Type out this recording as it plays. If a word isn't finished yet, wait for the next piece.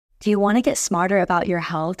Do you want to get smarter about your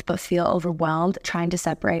health but feel overwhelmed trying to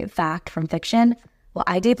separate fact from fiction? Well,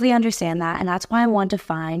 I deeply understand that, and that's why I want to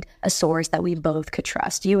find a source that we both could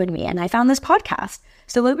trust, you and me, and I found this podcast.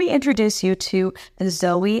 So let me introduce you to the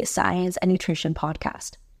Zoe Science and Nutrition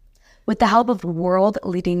podcast. With the help of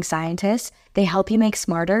world-leading scientists, they help you make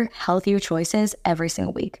smarter, healthier choices every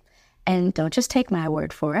single week. And don't just take my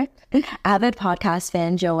word for it. Avid podcast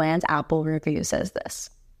fan Joanne's Apple review says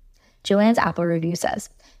this. Joanne's Apple review says,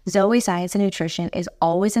 Zoe Science and Nutrition is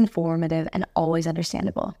always informative and always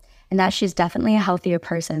understandable, and that she's definitely a healthier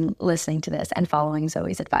person listening to this and following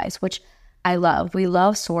Zoe's advice, which I love. We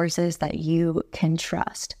love sources that you can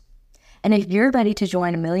trust. And if you're ready to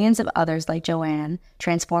join millions of others like Joanne,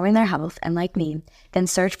 transforming their health, and like me, then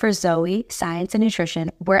search for Zoe Science and Nutrition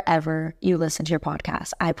wherever you listen to your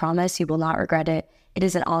podcast. I promise you will not regret it. It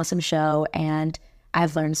is an awesome show, and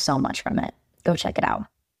I've learned so much from it. Go check it out.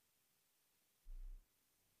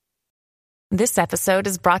 This episode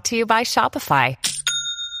is brought to you by Shopify.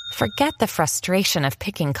 Forget the frustration of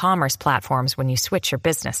picking commerce platforms when you switch your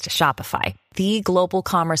business to Shopify, the global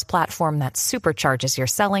commerce platform that supercharges your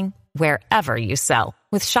selling wherever you sell.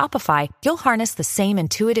 With Shopify, you'll harness the same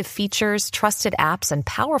intuitive features, trusted apps, and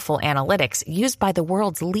powerful analytics used by the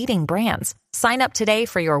world's leading brands. Sign up today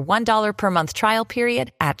for your $1 per month trial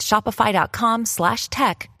period at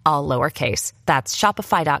shopify.com/tech, all lowercase. That's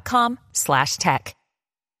shopify.com/tech.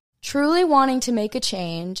 Truly wanting to make a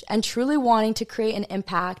change and truly wanting to create an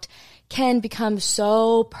impact can become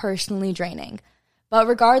so personally draining. But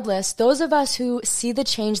regardless, those of us who see the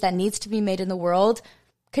change that needs to be made in the world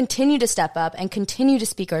continue to step up and continue to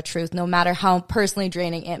speak our truth, no matter how personally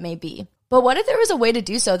draining it may be. But what if there was a way to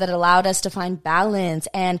do so that allowed us to find balance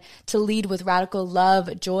and to lead with radical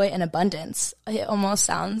love, joy, and abundance? It almost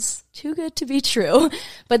sounds too good to be true.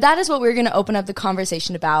 But that is what we're going to open up the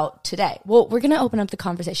conversation about today. Well, we're going to open up the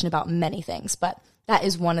conversation about many things, but that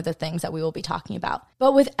is one of the things that we will be talking about.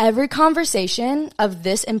 But with every conversation of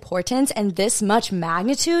this importance and this much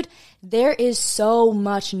magnitude, there is so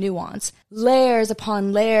much nuance, layers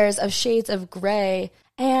upon layers of shades of gray.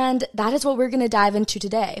 And that is what we're going to dive into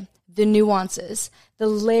today. The nuances, the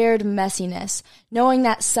layered messiness, knowing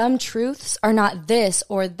that some truths are not this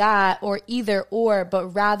or that or either or,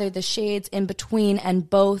 but rather the shades in between and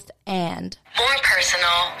both and. More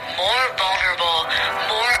personal, more vulnerable,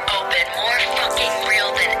 more open, more fucking real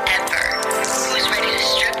than ever. Who's ready to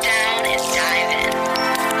strip down and dive in?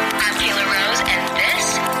 I'm Kayla Rose, and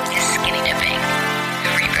this is Skinny Dipping,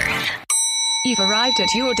 the Rebirth. You've arrived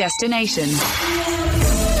at your destination.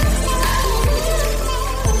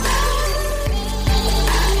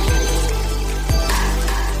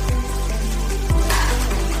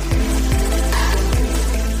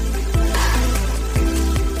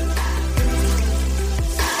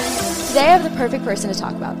 Today I have the perfect person to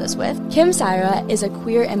talk about this with. Kim Saira is a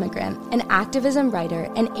queer immigrant, an activism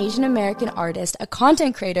writer, an Asian American artist, a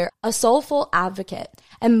content creator, a soulful advocate,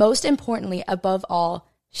 and most importantly, above all,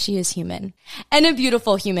 she is human. And a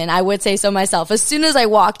beautiful human, I would say so myself. As soon as I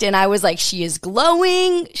walked in, I was like, she is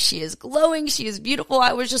glowing, she is glowing, she is beautiful.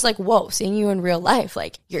 I was just like, whoa, seeing you in real life,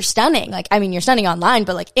 like, you're stunning. Like, I mean, you're stunning online,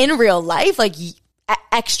 but like in real life, like,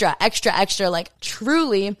 extra, like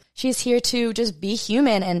truly, she's here to just be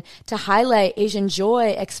human and to highlight Asian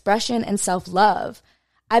joy, expression, and self-love.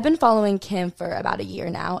 I've been following Kim for about a year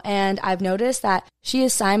now, and I've noticed that she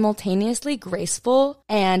is simultaneously graceful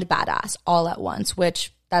and badass all at once,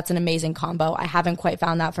 which that's an amazing combo. I haven't quite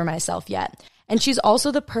found that for myself yet. And she's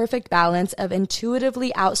also the perfect balance of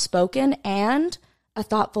intuitively outspoken and a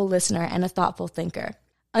thoughtful listener and a thoughtful thinker.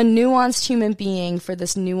 A nuanced human being for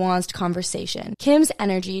this nuanced conversation. Kim's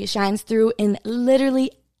energy shines through in literally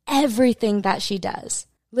everything that she does.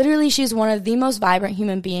 Literally, she's one of the most vibrant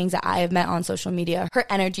human beings that I have met on social media. Her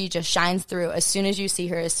energy just shines through. As soon as you see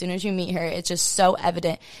her, as soon as you meet her, it's just so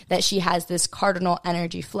evident that she has this cardinal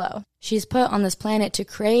energy flow. She's put on this planet to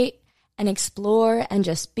create and explore and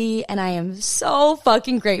just be, and I am so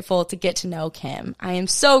fucking grateful to get to know Kim. I am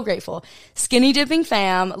so grateful. Skinny Dipping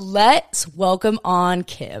fam, let's welcome on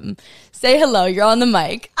Kim. Say hello, you're on the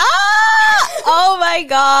mic. Oh my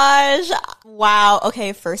gosh. Wow.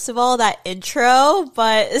 Okay, first of all, that intro,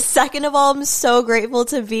 but second of all, I'm so grateful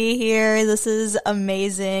to be here. This is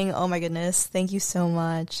amazing. Oh my goodness. Thank you so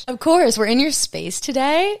much. Of course, we're in your space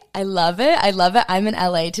today. I love it. I'm in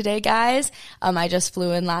LA today, guys. I just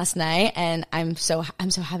flew in last night and I'm so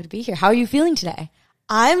happy to be here. How are you feeling today?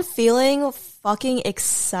 I'm feeling fucking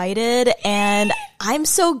excited, and I'm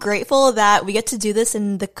so grateful that we get to do this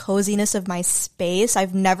in the coziness of my space.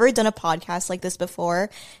 I've never done a podcast like this before.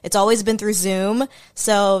 It's always been through Zoom,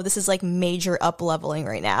 so this is like major up-leveling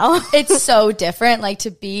right now. It's so different, like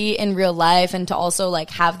to be in real life and to also like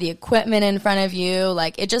have the equipment in front of you.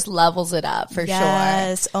 Like it just levels it up for sure.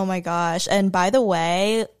 Yes. Oh my gosh. And by the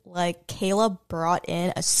way, like Kayla brought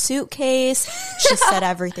in a suitcase. She set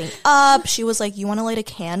everything up. She was like, you want to light a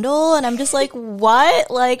candle? And I'm just like,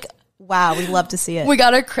 what? Like, wow, we love to see it. We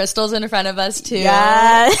got our crystals in front of us too.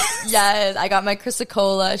 Yes. Yes. I got my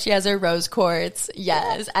Chrysocolla. She has her rose quartz.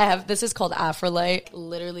 Yes. I have, this is called Aphrodite.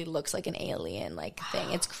 Literally looks like an alien like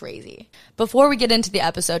thing. It's crazy. Before we get into the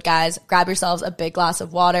episode, guys, grab yourselves a big glass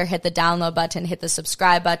of water, hit the download button, hit the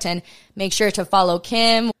subscribe button. Make sure to follow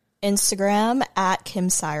Kim. Instagram at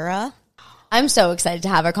Kim Syra. I'm so excited to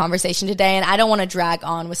have our conversation today, and I don't want to drag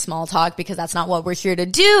on with small talk because that's not what we're here to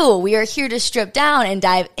do. We are here to strip down and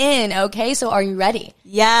dive in, okay? So are you ready?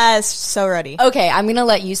 Yes, so ready. Okay, I'm going to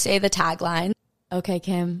let you say the tagline. Okay,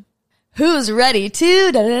 Kim. Who's ready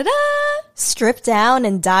to da-da-da? Strip down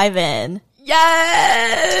and dive in.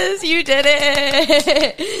 Yes, you did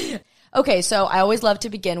it. Okay, so I always love to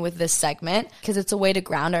begin with this segment because it's a way to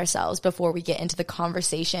ground ourselves before we get into the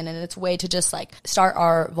conversation, and it's a way to just like start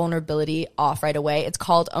our vulnerability off right away. It's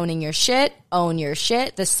called Owning Your Shit. Own Your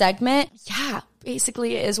Shit. This segment,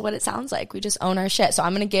 basically is what it sounds like. We just own our shit. So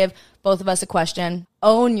I'm going to give both of us a question.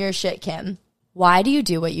 Own your shit, Kim. Why do you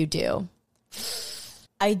do what you do?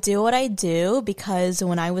 I do what I do because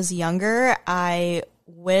when I was younger, I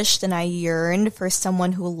wished and I yearned for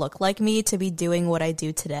someone who looked like me to be doing what I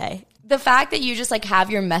do today. The fact that you just like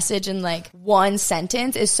have your message in like one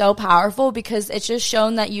sentence is so powerful because it's just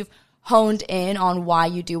shown that you've honed in on why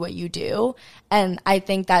you do what you do. And I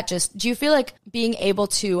think that just, do you feel like being able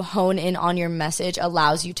to hone in on your message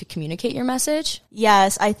allows you to communicate your message?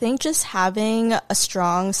 Yes, I think just having a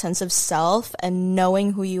strong sense of self and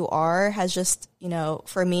knowing who you are has just,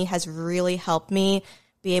 for me has really helped me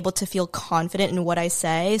be able to feel confident in what I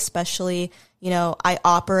say, especially, I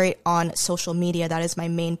operate on social media. That is my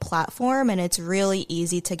main platform, and it's really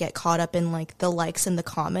easy to get caught up in like the likes and the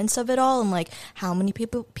comments of it all and like how many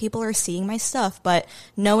people are seeing my stuff. But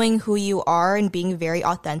knowing who you are and being very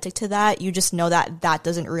authentic to that, you just know that that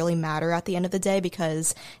doesn't really matter at the end of the day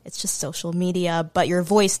because it's just social media, but your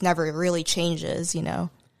voice never really changes,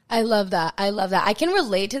 I love that. I can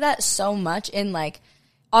relate to that so much in like,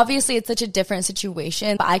 obviously, it's such a different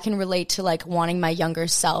situation, but I can relate to, like, wanting my younger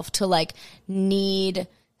self to, like, need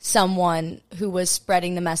someone who was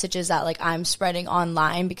spreading the messages that, like, I'm spreading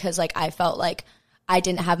online because, like, I felt like I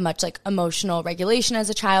didn't have much, like, emotional regulation as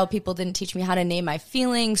a child. People didn't teach me how to name my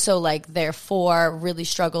feelings, so, like, therefore, really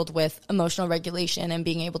struggled with emotional regulation and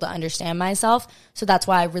being able to understand myself. So that's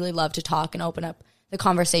why I really love to talk and open up the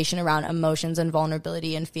conversation around emotions and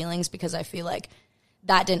vulnerability and feelings because I feel like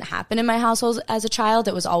that didn't happen in my household as a child.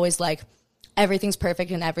 It was always like, everything's perfect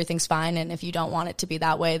and everything's fine. And if you don't want it to be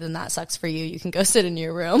that way, then that sucks for you. You can go sit in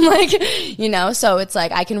your room. So it's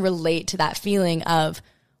like, I can relate to that feeling of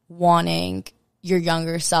wanting your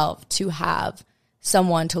younger self to have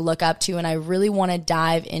someone to look up to. And I really want to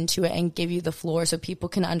dive into it and give you the floor so people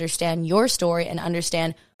can understand your story and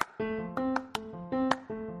understand.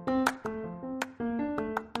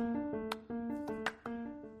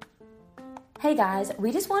 Hey guys,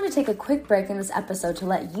 we just want to take a quick break in this episode to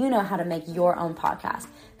let you know how to make your own podcast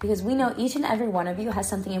because we know each and every one of you has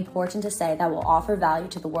something important to say that will offer value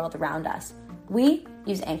to the world around us. We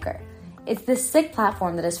use Anchor. It's this sick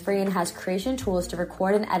platform that is free and has creation tools to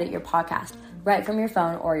record and edit your podcast right from your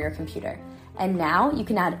phone or your computer. And now you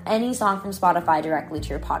can add any song from Spotify directly to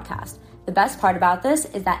your podcast. The best part about this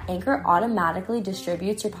is that Anchor automatically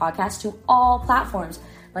distributes your podcast to all platforms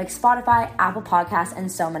like Spotify, Apple Podcasts, and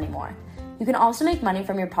so many more. You can also make money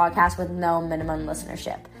from your podcast with no minimum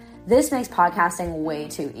listenership. This makes podcasting way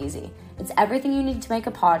too easy. It's everything you need to make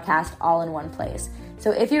a podcast all in one place. So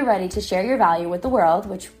if you're ready to share your value with the world,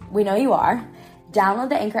 which we know you are, download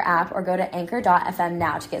the Anchor app or go to anchor.fm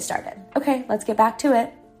now to get started. Okay, let's get back to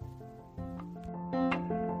it.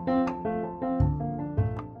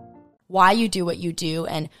 Why you do what you do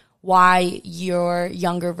and why your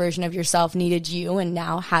younger version of yourself needed you and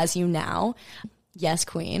now has you now. Yes,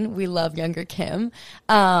 queen. We love younger Kim.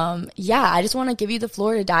 I just want to give you the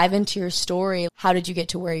floor to dive into your story. How did you get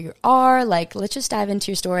to where you are? Like, let's just dive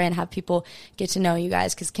into your story and have people get to know you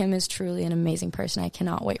guys because Kim is truly an amazing person. I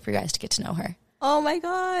cannot wait for you guys to get to know her. Oh my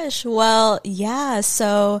gosh. Well, yeah.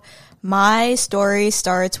 So my story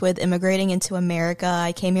starts with immigrating into America.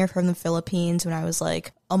 I came here from the Philippines when I was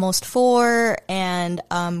like almost 4 and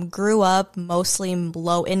grew up mostly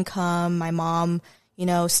low income. My mom,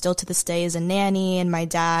 still to this day is a nanny, and my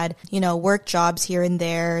dad, worked jobs here and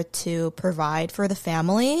there to provide for the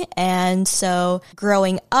family. And so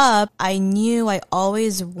growing up, I knew I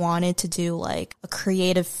always wanted to do like a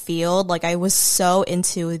creative field. Like I was so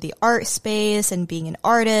into the art space and being an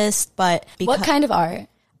artist, but What kind of art?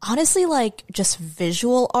 honestly, like just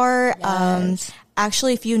visual art. Yes.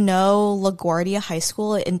 Actually, if you know LaGuardia High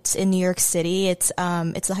School, it's in New York City. It's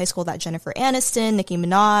the high school that Jennifer Aniston, Nicki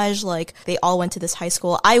Minaj, like they all went to this high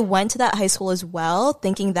school. I went to that high school as well,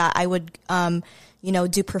 thinking that I would,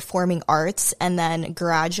 do performing arts and then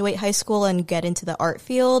graduate high school and get into the art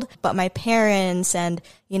field. But my parents and,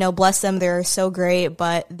 bless them, they're so great,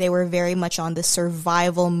 but they were very much on the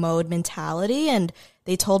survival mode mentality. And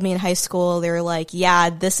they told me in high school, they were like, yeah,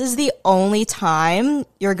 this is the only time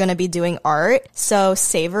you're going to be doing art. So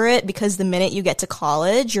savor it, because the minute you get to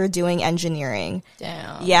college, you're doing engineering.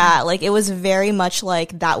 Damn. Yeah, like it was very much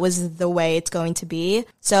like that was the way it's going to be.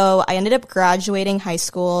 So I ended up graduating high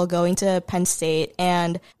school, going to Penn State,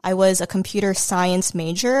 and I was a computer science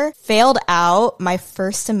major, failed out my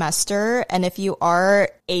first semester. And if you are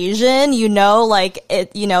Asian, like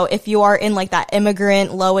it, if you are in like that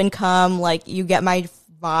immigrant, low income, like you get my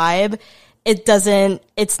vibe.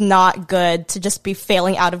 It's not good to just be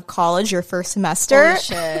failing out of college your first semester. Holy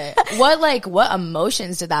shit. What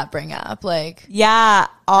emotions did that bring up? Like, yeah,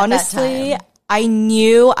 honestly, time? I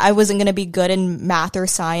knew I wasn't going to be good in math or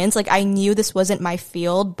science. Like I knew this wasn't my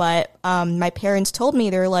field, but my parents told me,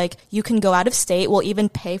 they're like, you can go out of state. We'll even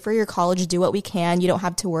pay for your college, do what we can. You don't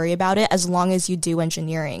have to worry about it as long as you do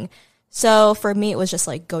engineering. So for me, it was just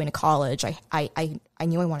like going to college. I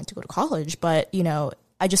knew I wanted to go to college, but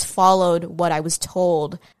I just followed what I was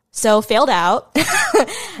told. So failed out.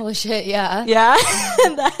 holy shit, yeah. Yeah.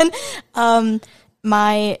 And then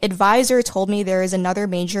my advisor told me there is another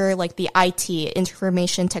major, like the IT,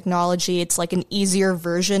 information technology. It's like an easier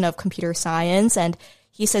version of computer science. And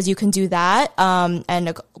he says you can do that, and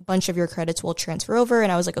a bunch of your credits will transfer over.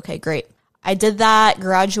 And I was like, okay, great. I did that,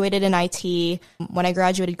 graduated in IT. When I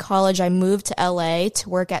graduated college, I moved to LA to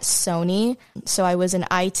work at Sony. So I was in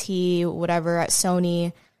IT, whatever, at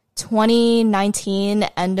Sony. 2019,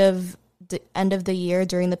 end of the year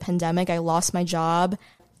during the pandemic, I lost my job.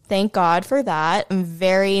 Thank God for that.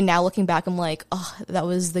 Now looking back, I'm like, oh, that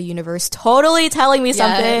was the universe totally telling me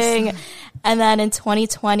something. Yes. And then in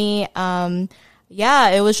 2020,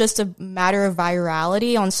 it was just a matter of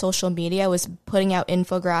virality on social media. I was putting out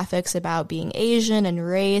infographics about being Asian and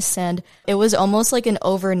race, and it was almost like an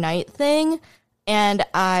overnight thing. And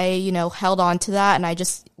I, held on to that, and I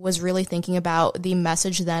just was really thinking about the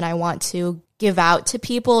message then I want to give out to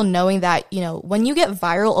people, knowing that, when you get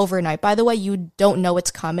viral overnight, by the way, you don't know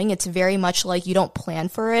it's coming. It's very much like you don't plan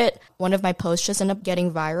for it. One of my posts just ended up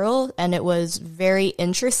getting viral, and it was very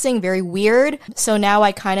interesting, very weird. So now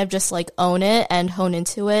I kind of just like own it and hone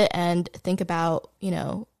into it and think about,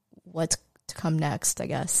 what's to come next, I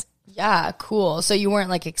guess. Yeah, cool. So you weren't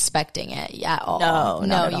like expecting it at all?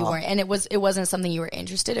 No, you weren't. And it wasn't something you were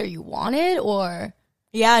interested or you wanted, or?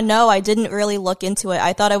 Yeah, no, I didn't really look into it.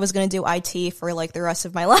 I thought I was going to do IT for like the rest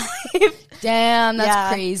of my life. Damn,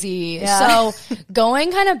 that's crazy. Yeah. So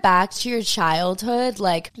going kind of back to your childhood,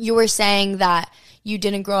 like you were saying that you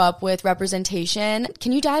didn't grow up with representation.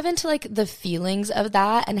 Can you dive into like the feelings of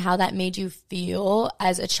that and how that made you feel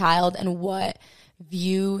as a child, and what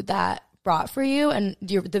view that brought for you, and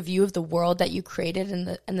the view of the world that you created,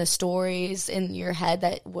 and the stories in your head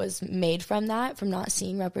that was made from not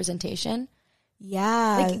seeing representation?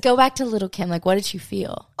 Yeah. Like, go back to little Kim. Like, what did you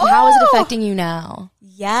feel? How is it affecting you now?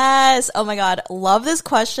 Yes. Oh my God. Love this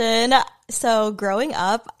question. So growing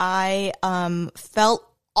up, I felt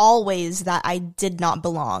always that I did not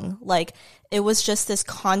belong. Like, it was just this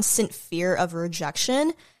constant fear of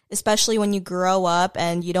rejection, especially when you grow up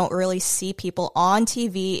and you don't really see people on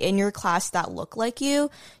TV in your class that look like you.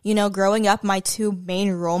 Growing up, my two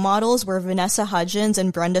main role models were Vanessa Hudgens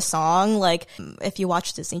and Brenda Song. Like, if you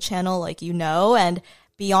watch Disney Channel, like, and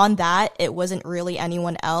beyond that, it wasn't really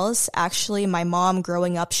anyone else. Actually, my mom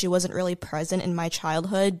growing up, she wasn't really present in my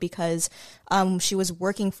childhood because she was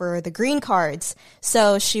working for the green cards.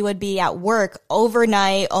 So she would be at work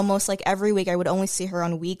overnight, almost like every week. I would only see her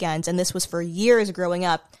on weekends. And this was for years growing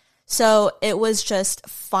up. So it was just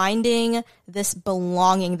finding this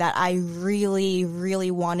belonging that I really,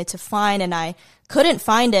 really wanted to find, and I couldn't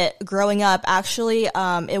find it growing up. Actually,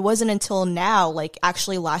 it wasn't until now, like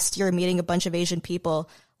actually last year, meeting a bunch of Asian people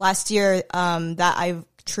last year, that I've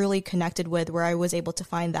truly connected with, where I was able to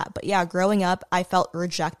find that. But yeah, growing up, I felt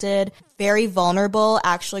rejected, very vulnerable.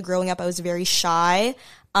 Actually, growing up, I was very shy.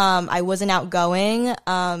 I wasn't outgoing.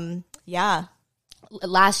 Yeah.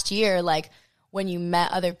 Last year, like, when you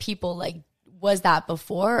met other people, like, was that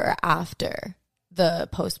before or after the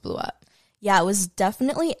post blew up? Yeah, it was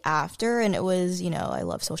definitely after, and it was, I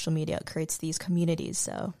love social media. It creates these communities,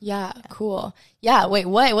 so. Yeah, cool. Yeah, wait,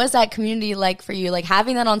 what was that community like for you? Like,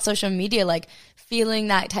 having that on social media, like, feeling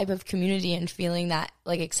that type of community and feeling that,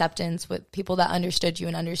 like, acceptance with people that understood you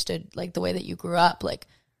and understood, like, the way that you grew up, like,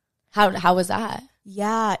 how was that?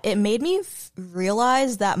 Yeah, it made me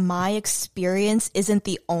realize that my experience isn't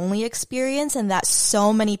the only experience, and that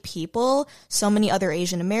so many people, so many other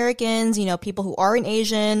Asian Americans, people who aren't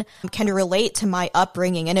Asian can relate to my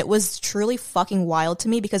upbringing. And it was truly fucking wild to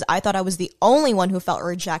me because I thought I was the only one who felt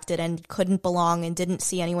rejected and couldn't belong and didn't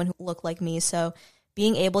see anyone who looked like me. So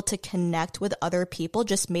being able to connect with other people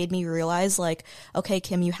just made me realize, like, okay,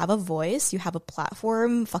 Kim, you have a voice, you have a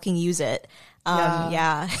platform, fucking use it.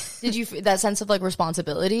 Yeah. Did you that sense of, like,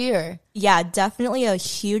 responsibility, or? Yeah, definitely a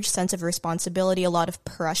huge sense of responsibility, a lot of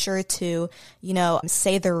pressure to,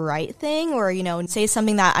 say the right thing, or, say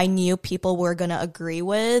something that I knew people were going to agree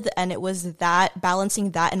with. And it was that,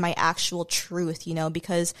 balancing that and my actual truth,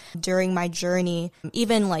 because during my journey,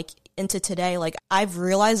 even like into today, like, I've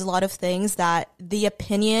realized a lot of things that the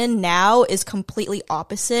opinion now is completely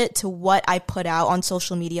opposite to what I put out on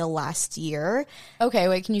social media last year. Okay,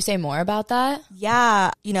 wait, can you say more about that?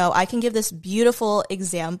 Yeah, I can give this beautiful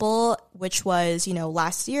example, which was,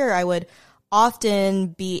 last year I would often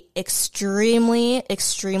be extremely,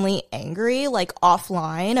 extremely angry, like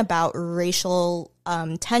offline, about racial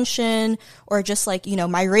tension, or just like,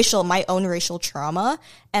 my own racial trauma.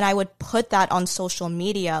 And I would put that on social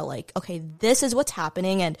media, like, okay, this is what's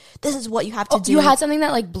happening and this is what you have to do. You had something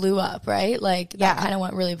that, like, blew up, right? Like, that kind of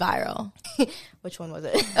went really viral. Which one was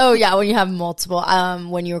it? Oh, yeah, when you have multiple,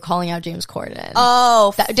 when you were calling out James Corden.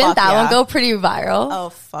 Oh, didn't that one go pretty viral? Oh,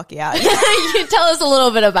 fuck yeah. You can tell us a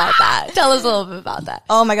little bit about that. Tell us a little bit about that.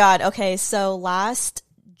 Oh my God. Okay, so last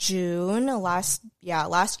June,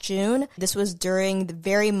 this was during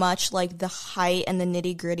very much like the height and the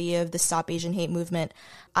nitty gritty of the Stop Asian Hate movement.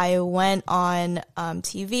 I went on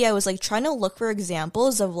TV. I was like trying to look for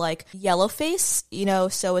examples of like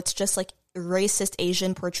yellowface, so it's just like racist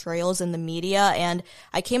Asian portrayals in the media. And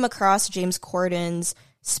I came across James Corden's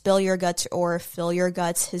Spill Your Guts or Fill Your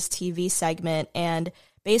Guts, his TV segment. And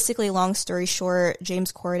basically, long story short,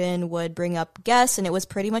 James Corden would bring up guests, and it was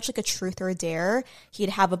pretty much like a truth or dare.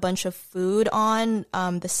 He'd have a bunch of food on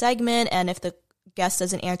the segment, and if the guest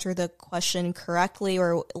doesn't answer the question correctly,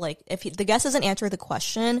 or like if the guest doesn't answer the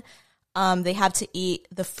question, they have to eat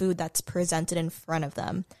the food that's presented in front of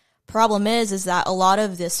them. Problem is that a lot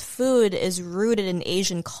of this food is rooted in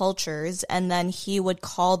Asian cultures, and then he would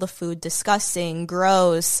call the food disgusting,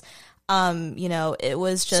 gross. It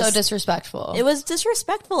was just so disrespectful. It was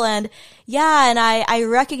disrespectful. And yeah, and I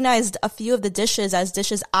recognized a few of the dishes as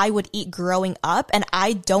dishes I would eat growing up, and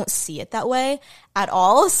I don't see it that way at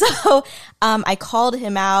all. So I called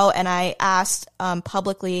him out, and I asked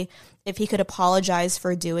publicly if he could apologize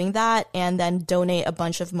for doing that and then donate a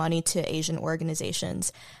bunch of money to Asian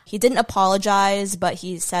organizations. He didn't apologize, but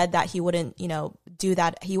he said that he wouldn't, do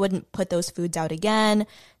that. He wouldn't put those foods out again.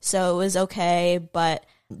 So it was okay. But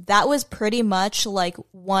that was pretty much like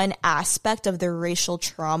one aspect of the racial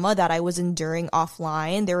trauma that I was enduring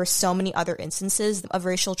offline. There were so many other instances of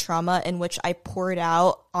racial trauma in which I poured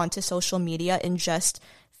out onto social media in just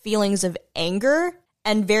feelings of anger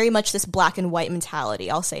and very much this black and white mentality.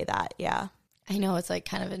 I'll say that. Yeah. I know it's like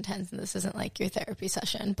kind of intense, and this isn't like your therapy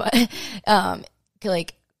session, but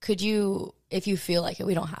like, could you, if you feel like it,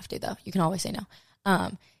 we don't have to though, you can always say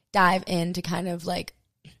no, dive into kind of like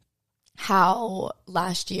how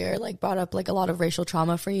last year like brought up like a lot of racial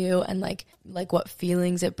trauma for you, and like what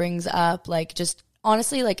feelings it brings up, like just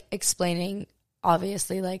honestly like explaining,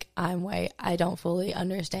 obviously, like, I'm white, I don't fully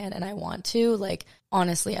understand, and I want to like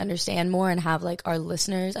honestly understand more and have like our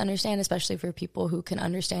listeners understand, especially for people who can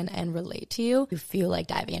understand and relate to you. You feel like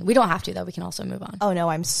diving in. We don't have to though, we can also move on. Oh no,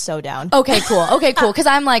 I'm so down. Okay, cool. Because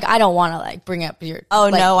I'm like, I don't want to like bring up your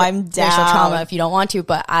I'm down. Racial trauma if you don't want to,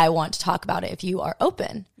 but I want to talk about it if you are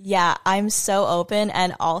open. Yeah, I'm so open.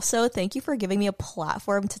 And also thank you for giving me a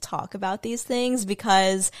platform to talk about these things,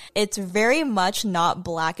 because it's very much not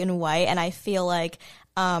black and white. And I feel like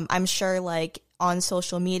I'm sure like on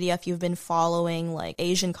social media, if you've been following like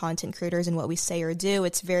Asian content creators and what we say or do,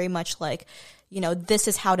 it's very much like, you know, this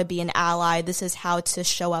is how to be an ally. This is how to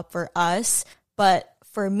show up for us. But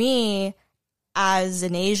for me, as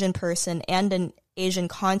an Asian person and an Asian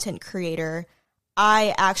content creator,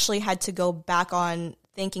 I actually had to go back on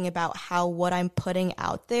thinking about how what I'm putting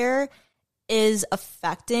out there is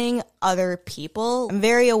affecting other people. I'm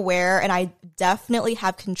very aware, and I definitely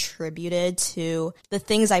have contributed to the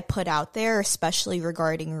things I put out there, especially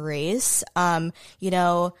regarding race. You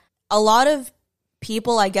know, a lot of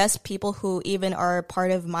people, I guess people who even are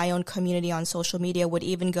part of my own community on social media would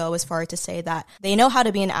even go as far to say that they know how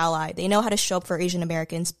to be an ally. They know how to show up for Asian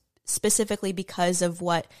Americans, specifically because of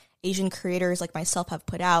what Asian creators like myself have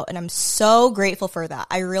put out. And I'm so grateful for that.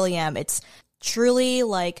 I really am. It's truly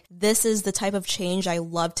like, this is the type of change I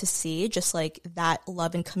love to see, just like that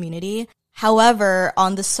love and community. However,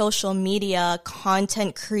 on the social media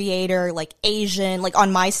content creator, like Asian, like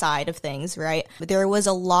on my side of things, right, there was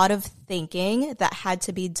a lot of thinking that had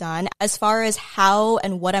to be done as far as how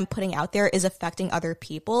and what I'm putting out there is affecting other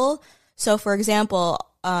people. So for example,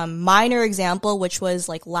 minor example, which was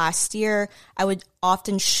like last year, I would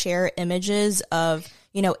often share images of,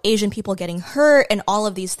 you know, Asian people getting hurt and all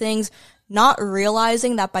of these things, not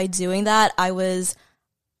realizing that by doing that, I was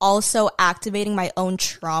also activating my own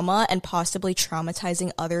trauma and possibly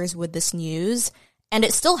traumatizing others with this news. And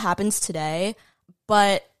it still happens today,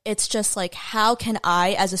 but it's just like, how can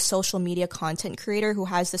I, as a social media content creator who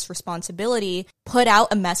has this responsibility, put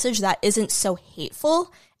out a message that isn't so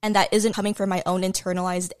hateful and that isn't coming from my own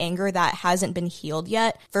internalized anger that hasn't been healed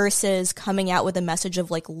yet, versus coming out with a message of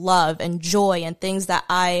like love and joy and things that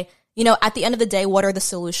I, you know, at the end of the day, what are the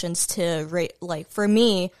solutions to, like, for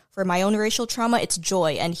me, for my own racial trauma, it's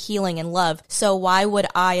joy and healing and love. So why would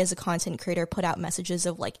I, as a content creator, put out messages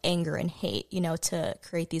of like anger and hate, you know, to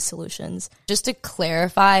create these solutions? Just to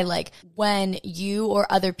clarify, like when you or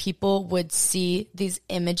other people would see these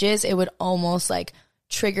images, it would almost like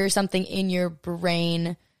trigger something in your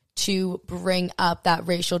brain to bring up that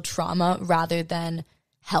racial trauma rather than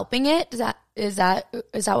helping it. Is that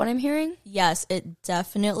what I'm hearing? Yes, it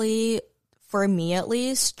definitely, for me at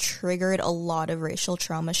least, triggered a lot of racial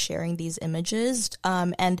trauma sharing these images.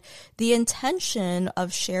 And the intention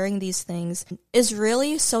of sharing these things is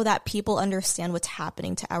really so that people understand what's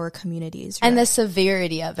happening to our communities. Right? And the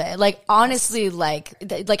severity of it. Like, honestly, like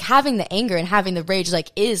having the anger and having the rage,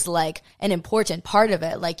 like, is like an important part of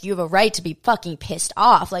it. Like, you have a right to be fucking pissed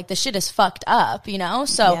off. Like, the shit is fucked up, you know?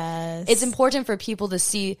 So yes. It's important for people to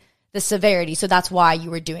see the severity. So that's why you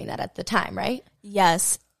were doing that at the time, right?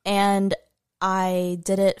 Yes. And I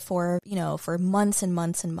did it for, you know, for months and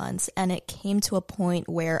months and months. And it came to a point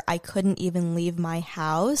where I couldn't even leave my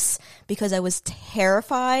house because I was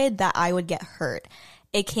terrified that I would get hurt.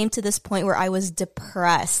 It came to this point where I was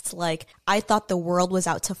depressed. Like, I thought the world was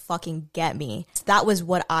out to fucking get me. That was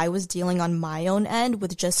what I was dealing on my own end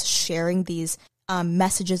with just sharing these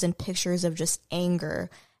messages and pictures of just anger.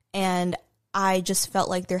 And I just felt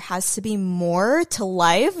like there has to be more to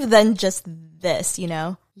life than just this, you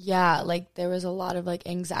know? Yeah, like there was a lot of like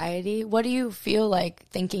anxiety. What do you feel like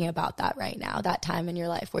thinking about that right now, that time in your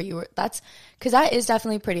life where you were, because that is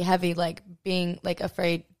definitely pretty heavy, like being like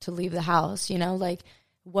afraid to leave the house, you know? Like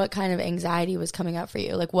what kind of anxiety was coming up for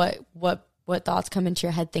you? Like what thoughts come into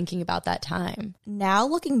your head thinking about that time? Now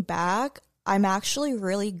looking back, I'm actually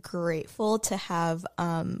really grateful to have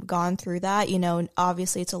gone through that. You know,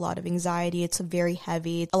 obviously it's a lot of anxiety. It's very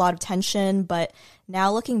heavy, a lot of tension. But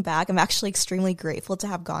now looking back, I'm actually extremely grateful to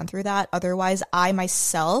have gone through that. Otherwise, I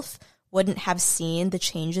myself wouldn't have seen the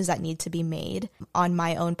changes that need to be made on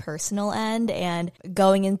my own personal end and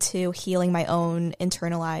going into healing my own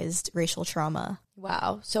internalized racial trauma.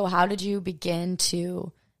 Wow. So how did you begin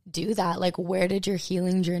to do that? Like, where did your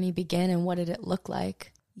healing journey begin and what did it look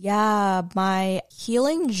like? Yeah, my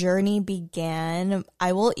healing journey began,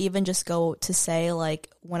 I will even just go to say, like,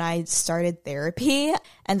 when I started therapy,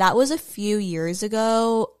 and that was a few years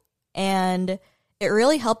ago, and it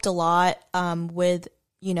really helped a lot with,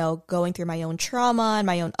 you know, going through my own trauma and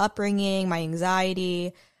my own upbringing, my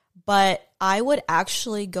anxiety, but I would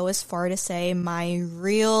actually go as far to say my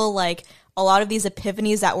real, like, a lot of these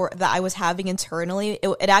epiphanies that I was having internally,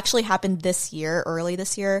 it actually happened early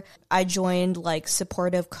this year. I joined like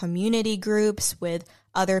supportive community groups with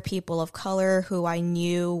other people of color who I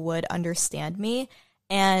knew would understand me.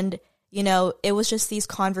 And, you know, it was just these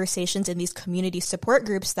conversations in these community support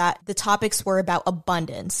groups that the topics were about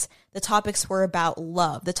abundance. The topics were about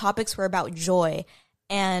love. The topics were about joy.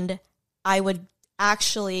 And I would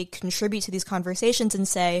actually contribute to these conversations and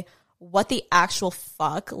say, what the actual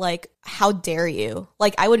fuck? Like, how dare you?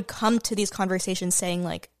 Like, I would come to these conversations saying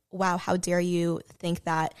like, wow, how dare you think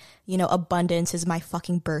that, you know, abundance is my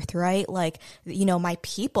fucking birthright? Like, you know, my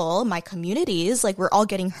people, my communities, like, we're all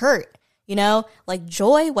getting hurt, you know? Like,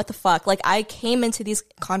 joy, what the fuck? Like, I came into these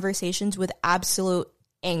conversations with absolute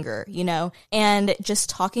anger, you know? And just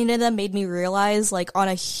talking to them made me realize, like, on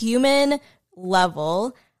a human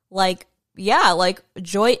level, like, yeah, like,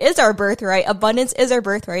 joy is our birthright. Abundance is our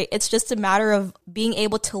birthright. It's just a matter of being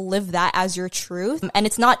able to live that as your truth. And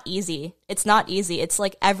it's not easy. It's not easy. It's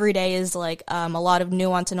like every day is like a lot of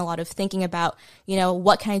nuance and a lot of thinking about, you know,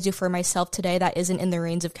 what can I do for myself today that isn't in the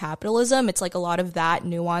reins of capitalism? It's like a lot of that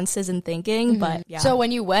nuances and thinking. But yeah. So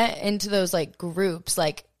when you went into those like groups,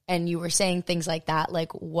 like, and you were saying things like that,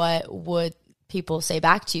 like what would people say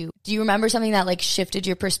back to you? Do you remember something that like shifted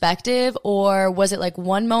your perspective, or was it like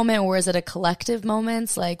one moment, or was it a collective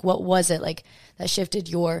moments? Like, what was it like that shifted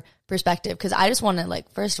your perspective? Because I just want to like,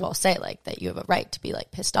 first of all, say like that you have a right to be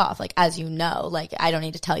like pissed off, like, as you know, like I don't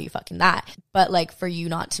need to tell you fucking that, but like for you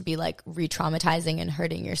not to be like re-traumatizing and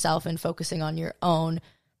hurting yourself and focusing on your own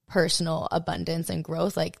personal abundance and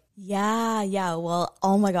growth. Like, yeah. Well,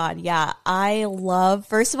 oh my God. Yeah. I love,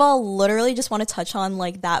 first of all, literally just want to touch on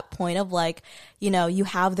like that point of like, you know, you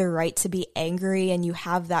have the right to be angry and you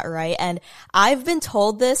have that right. And I've been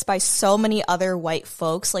told this by so many other white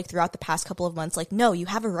folks like throughout the past couple of months, like, no, you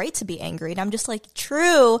have a right to be angry. And I'm just like,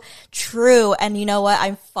 true. And you know what?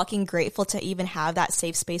 I'm fucking grateful to even have that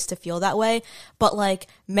safe space to feel that way. But like,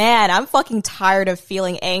 man, I'm fucking tired of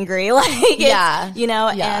feeling angry. Like, yeah, you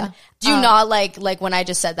know, yeah. And do you not like when I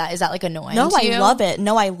just said that, is that like annoying No, to you? I love it.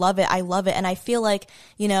 No, I love it. I love it. And I feel like,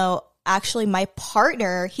 you know, actually my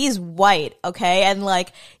partner, he's white, okay? And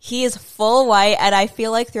like, he is full white. And I feel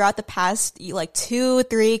like throughout the past, like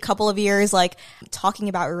 2-3 couple of years, like talking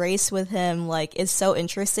about race with him, like is so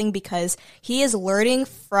interesting because he is learning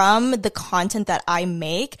from the content that I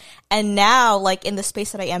make. And now, like in the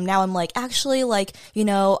space that I am now, I'm like, actually, like, you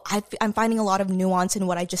know, I'm finding a lot of nuance in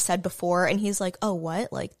what I just said before. And he's like, oh,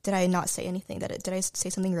 what? Like, did I not say anything? Did I say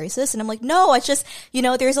something racist? And I'm like, no, it's just, you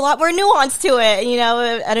know, there's a lot more nuance to it. You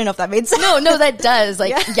know, I don't know if that made sense. No, that does.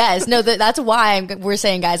 Like, Yeah. yes, no, that's why we're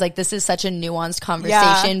saying, guys, like, this is such a nuanced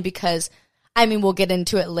conversation because, I mean, we'll get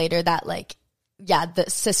into it later that, like, yeah, the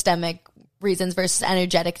systemic reasons versus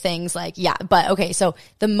energetic things, like, yeah. But okay, so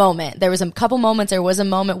the moment, there was a couple moments, there was a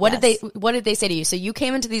moment. What did they say to you? So you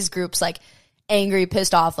came into these groups like angry,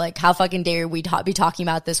 pissed off, like, how fucking dare we be talking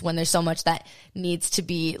about this when there's so much that needs to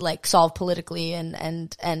be like solved politically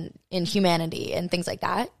and in humanity and things like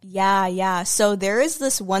that? Yeah. So there is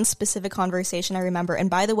this one specific conversation I remember. And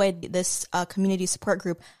by the way, this community support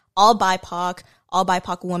group, all BIPOC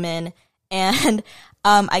women. And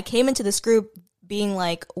I came into this group being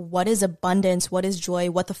like, what is abundance? What is joy?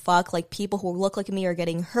 What the fuck? Like, people who look like me are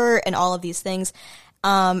getting hurt and all of these things.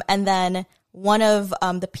 And then one of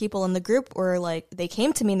the people in the group were like, they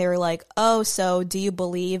came to me and they were like, oh, so do you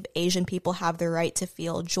believe Asian people have the right to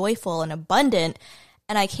feel joyful and abundant?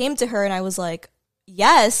 And I came to her and I was like,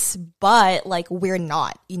 yes, but like, we're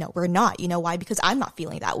not, you know why? Because I'm not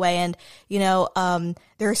feeling that way. And, you know,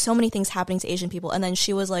 there are so many things happening to Asian people. And then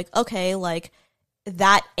she was like, okay, like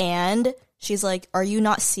that. And she's like, are you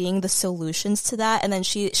not seeing the solutions to that? And then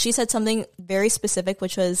she said something very specific,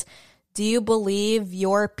 which was, do you believe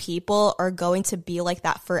your people are going to be like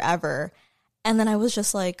that forever? And then I was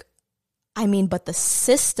just like, I mean, but the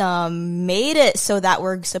system made it so that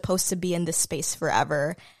we're supposed to be in this space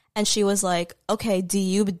forever. And she was like, okay, do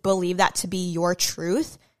you believe that to be your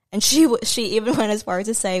truth? And she even went as far as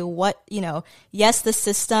to say, what, you know, yes, the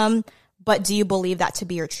system, but do you believe that to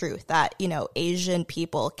be your truth? That, you know, Asian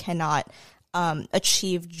people cannot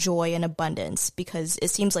achieve joy and abundance because it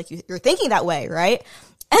seems like you're thinking that way, right?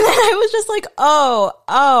 And then I was just like,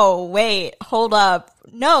 oh, wait, hold up.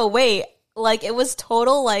 No, wait. Like, it was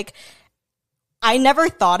total, like, I never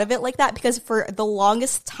thought of it like that because for the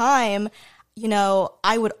longest time, you know,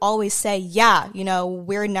 I would always say, yeah, you know,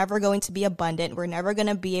 we're never going to be abundant. We're never going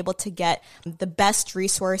to be able to get the best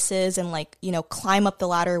resources and, like, you know, climb up the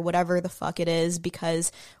ladder, whatever the fuck it is,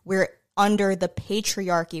 because we're under the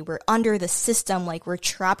patriarchy, we're under the system, like, we're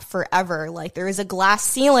trapped forever. Like, there is a glass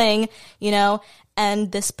ceiling, you know.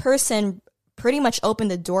 And this person pretty much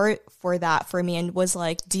opened the door for that for me and was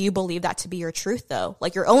like, do you believe that to be your truth though?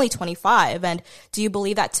 Like, you're only 25, and do you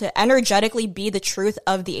believe that to energetically be the truth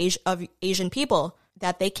of the Asian people,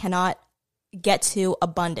 that they cannot get to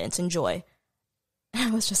abundance and joy? And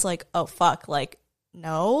I was just like, oh fuck, like,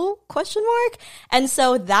 no? ? And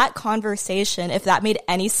so that conversation, if that made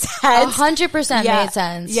any sense, 100% made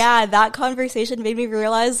sense. Yeah, that conversation made me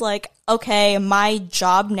realize, like, okay, my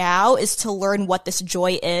job now is to learn what this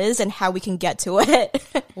joy is and how we can get to it.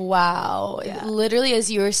 Wow. Literally, as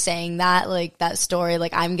you were saying that, like, that story,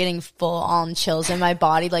 like, I'm getting full on chills in my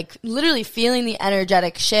body, like, literally feeling the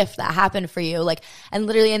energetic shift that happened for you. Like, and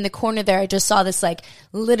literally in the corner there, I just saw this, like,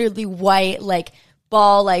 literally white, like,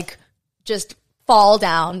 ball, like, just fall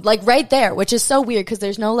down, like, right there, which is so weird because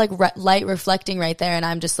there's no, like, light reflecting right there. And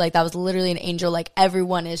I'm just like, that was literally an angel. Like,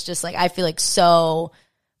 everyone is just, like, I feel like so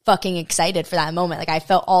fucking excited for that moment. Like, I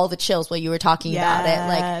felt all the chills while you were talking about it.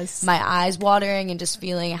 Like, my eyes watering and just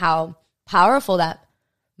feeling how powerful that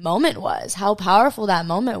moment was.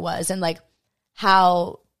 And, like,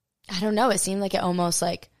 how, I don't know, it seemed like it almost,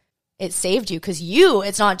 like, it saved you because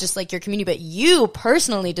it's not just, like, your community, but you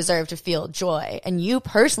personally deserve to feel joy. And you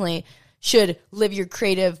personally should live your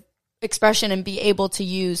creative expression and be able to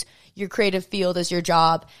use your creative field as your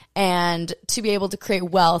job and to be able to create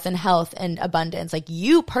wealth and health and abundance. Like,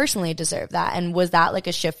 you personally deserve that. And was that, like,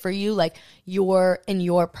 a shift for you, like, in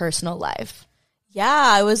your personal life? Yeah,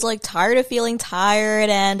 I was, like, tired of feeling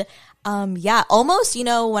tired. And almost, you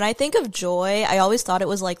know, when I think of joy, I always thought it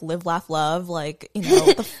was like live, laugh, love, like, you know,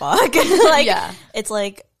 what the fuck? Like, it's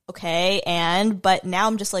like, okay, but now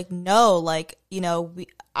I'm just like, no, like, you know,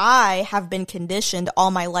 I have been conditioned all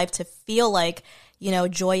my life to feel like, you know,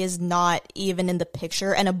 joy is not even in the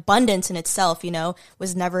picture, and abundance in itself, you know,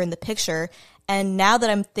 was never in the picture. And now that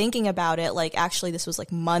I'm thinking about it, like, actually this was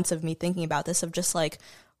like months of me thinking about this, of just like,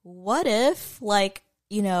 what if, like,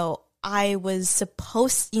 you know, I was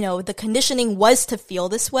supposed, you know, the conditioning was to feel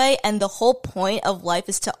this way, and the whole point of life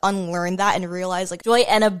is to unlearn that and realize, like, joy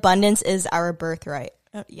and abundance is our birthright.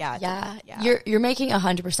 Yeah. You're making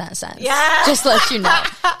 100% sense. Yeah. Just to let you know.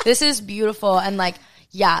 This is beautiful. And, like,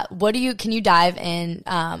 yeah, can you dive in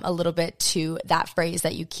a little bit to that phrase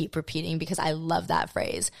that you keep repeating? Because I love that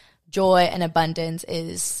phrase. Joy and abundance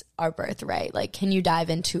is our birthright. Like, can you dive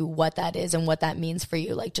into what that is and what that means for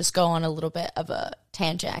you? Like, just go on a little bit of a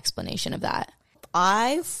tangent explanation of that.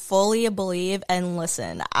 I fully believe, and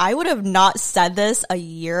listen, I would have not said this a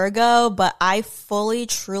year ago, but I fully,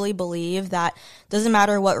 truly believe that doesn't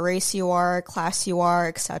matter what race you are, class you are,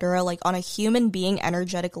 etc. Like, on a human being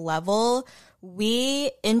energetic level,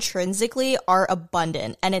 we intrinsically are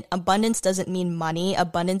abundant. And abundance doesn't mean money.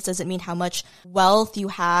 Abundance doesn't mean how much wealth you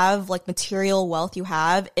have, like material wealth you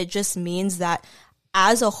have. It just means that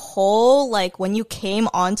as a whole, like, when you came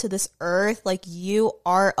onto this earth, like, you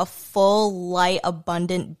are a full, light,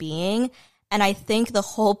 abundant being. And I think the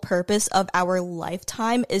whole purpose of our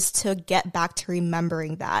lifetime is to get back to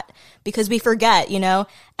remembering that, because we forget, you know,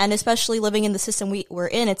 and especially living in the system we're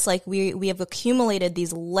in, it's like we have accumulated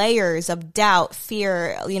these layers of doubt,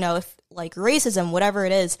 fear, you know, if, like, racism, whatever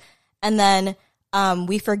it is. And then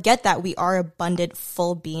we forget that we are abundant,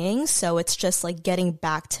 full beings. So it's just like getting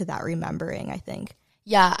back to that remembering, I think.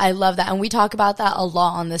 Yeah, I love that. And we talk about that a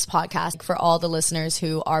lot on this podcast for all the listeners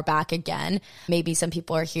who are back again. Maybe some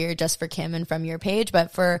people are here just for Kim and from your page,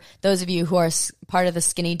 but for those of you who are part of the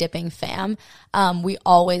Skinny Dipping fam, we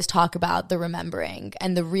always talk about the remembering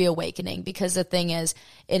and the reawakening, because the thing is,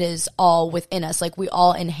 it is all within us. Like, we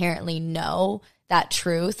all inherently know that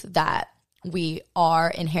truth, that we are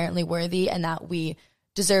inherently worthy and that we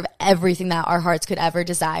deserve everything that our hearts could ever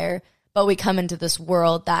desire. But we come into this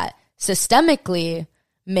world that systemically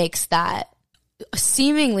makes that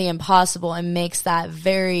seemingly impossible and makes that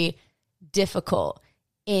very difficult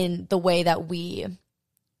in the way that we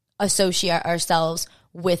associate ourselves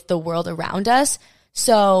with the world around us.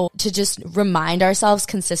 So to just remind ourselves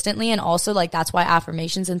consistently, and also, like, that's why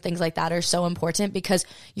affirmations and things like that are so important, because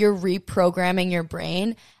you're reprogramming your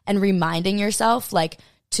brain and reminding yourself, like,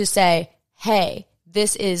 to say, hey,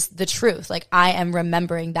 this is the truth. Like, I am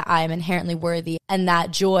remembering that I am inherently worthy and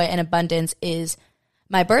that joy and abundance is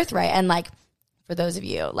my birthright. And, like, for those of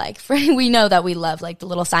you, like, we know that we love, like, the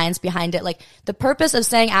little science behind it. Like, the purpose of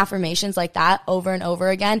saying affirmations like that over and over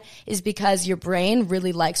again is because your brain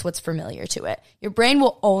really likes what's familiar to it. Your brain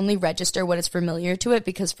will only register what is familiar to it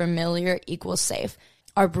because familiar equals safe.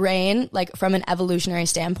 Our brain, like, from an evolutionary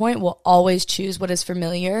standpoint, will always choose what is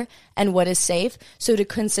familiar and what is safe. So to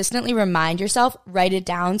consistently remind yourself, write it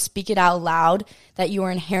down, speak it out loud, that you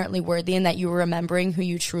are inherently worthy and that you are remembering who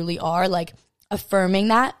you truly are, like, affirming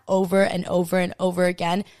that over and over and over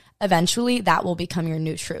again, eventually that will become your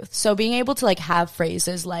new truth. So being able to, like, have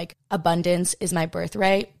phrases like abundance is my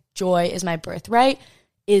birthright, joy is my birthright,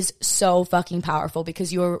 is so fucking powerful,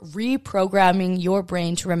 because you're reprogramming your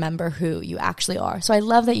brain to remember who you actually are. So I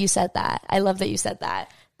love that you said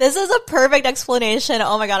that. This is a perfect explanation.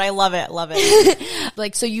 Oh my God, I love it. Love it.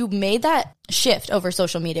 Like, so you made that shift over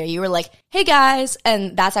social media. You were like, hey guys.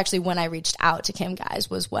 And that's actually when I reached out to Kim, guys,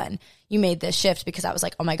 was when you made this shift, because I was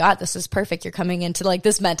like, oh my God, this is perfect. You're coming into like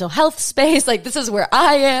this mental health space. Like, this is where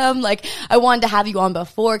I am. Like, I wanted to have you on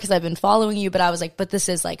before because I've been following you, but I was like, but this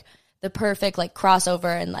is like the perfect like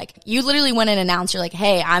crossover. And like, you literally went and announced, you're like,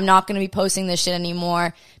 hey, I'm not going to be posting this shit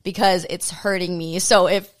anymore because it's hurting me. So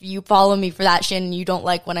if you follow me for that shit and you don't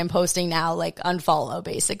like what I'm posting now, like unfollow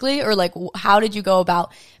basically. Or like, how did you go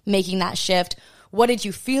about making that shift? What did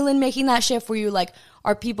you feel in making that shift? Were you like,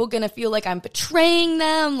 are people going to feel like I'm betraying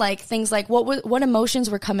them? Like things like what emotions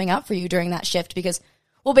were coming up for you during that shift? Because,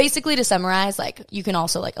 well, basically to summarize, like you can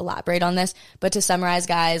also like elaborate on this, but to summarize,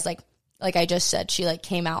 guys, like I just said, she like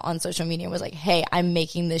came out on social media and was like, hey, I'm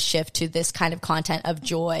making this shift to this kind of content of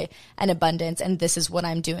joy and abundance. And this is what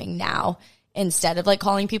I'm doing now, instead of like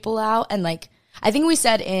calling people out. And like, I think we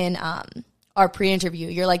said in our pre-interview,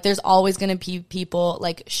 you're like, there's always going to be people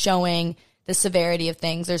like showing the severity of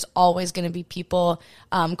things. There's always going to be people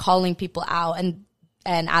calling people out and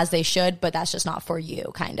as they should, but that's just not for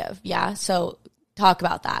you, kind of. Yeah. So talk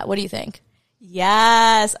about that. What do you think?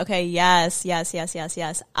 Yes. Okay. Yes.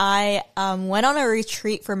 I went on a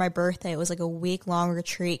retreat for my birthday. It was like a week-long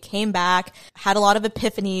retreat. Came back, had a lot of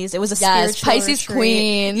epiphanies. It was a spiritual Pisces retreat.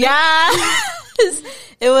 queen. Yes.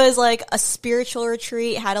 It was like a spiritual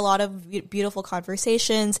retreat. Had a lot of beautiful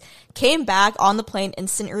conversations. Came back on the plane,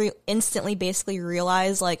 instantly basically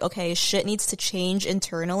realized like, okay, shit needs to change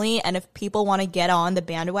internally. And if people want to get on the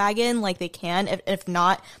bandwagon, like they can. If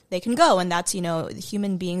not, they can go. And that's, you know,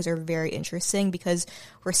 human beings are very interesting because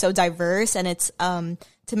we're so diverse. And it's,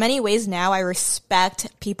 to many ways now I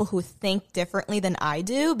respect people who think differently than I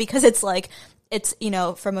do, because it's like, it's, you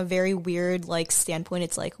know, from a very weird, like, standpoint,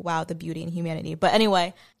 it's like, wow, the beauty in humanity. But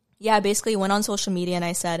anyway, yeah, I basically went on social media and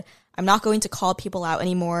I said, I'm not going to call people out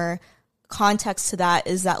anymore. Context to that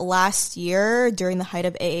is that last year, during the height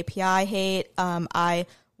of AAPI hate, I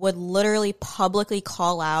would literally publicly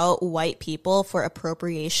call out white people for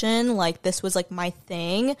appropriation. Like, this was, like, my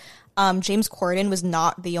thing. James Corden was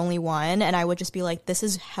not the only one, and I would just be like, this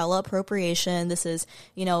is hella appropriation. This is,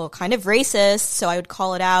 you know, kind of racist. So I would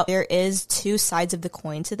call it out. There is two sides of the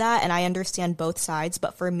coin to that, and I understand both sides,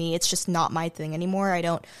 but for me, it's just not my thing anymore. I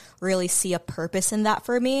don't really see a purpose in that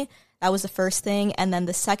for me. That was the first thing. And then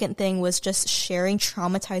the second thing was just sharing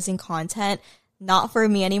traumatizing content. Not for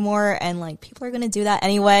me anymore, and like people are going to do that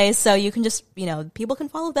anyway, so you can just, you know, people can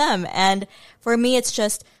follow them. And for me, it's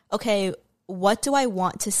just, okay, what do I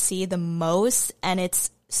want to see the most? And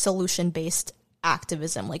it's solution-based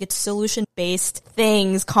activism. Like, it's solution-based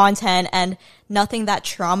things, content, and nothing that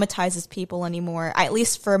traumatizes people anymore, at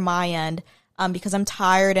least for my end, because I'm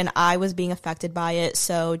tired and I was being affected by it.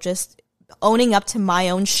 So just owning up to my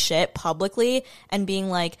own shit publicly and being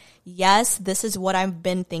like, yes, this is what I've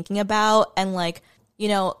been thinking about. And like, you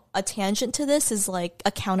know, a tangent to this is like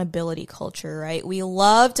accountability culture, right? We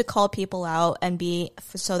love to call people out and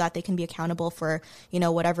so that they can be accountable for, you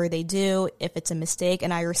know, whatever they do, if it's a mistake.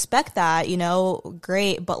 And I respect that, you know,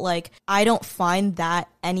 great. But like, I don't find that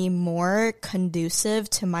any more conducive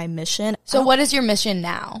to my mission. So what is your mission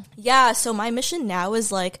now? Yeah. So my mission now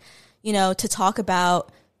is like, you know, to talk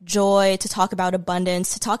about joy, to talk about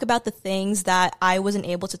abundance, to talk about the things that I wasn't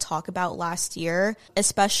able to talk about last year,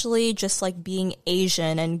 especially just like being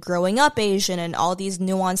Asian and growing up Asian and all these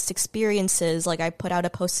nuanced experiences. Like, I put out a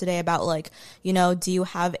post today about like, you know, do you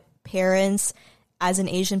have parents as an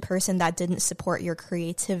Asian person that didn't support your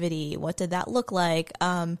creativity? What did that look like?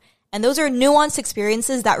 And those are nuanced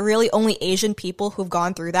experiences that really only Asian people who've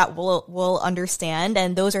gone through that will understand.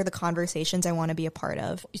 And those are the conversations I want to be a part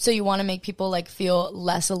of. So you want to make people like feel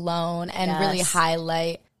less alone and really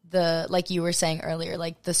highlight the, like you were saying earlier,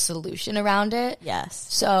 like the solution around it. Yes.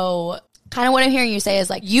 So kind of what I'm hearing you say is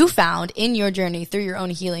like, you found in your journey, through your own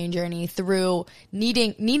healing journey, through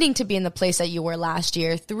needing to be in the place that you were last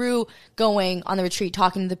year, through going on the retreat,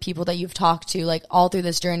 talking to the people that you've talked to, like all through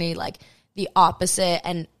this journey, like the opposite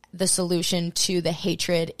and the solution to the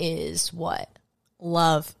hatred is what?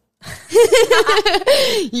 Love.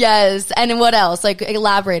 Yes. And what else? Like,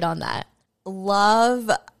 elaborate on that.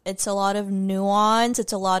 Love. It's a lot of nuance.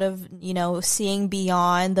 It's a lot of, you know, seeing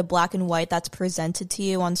beyond the black and white that's presented to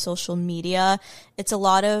you on social media. It's a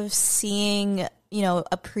lot of seeing, you know,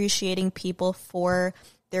 appreciating people for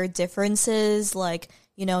their differences. Like,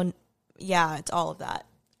 you know, yeah, it's all of that.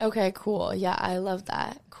 Okay, cool. Yeah, I love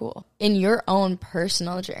that. Cool. In your own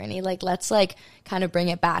personal journey, like, let's like kind of bring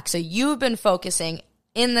it back. So you've been focusing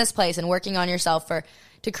in this place and working on yourself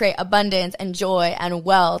to create abundance and joy and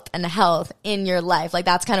wealth and health in your life. Like,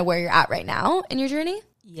 that's kind of where you're at right now in your journey?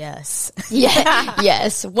 Yes. Yeah.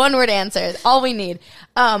 Yes. One word answer. All we need.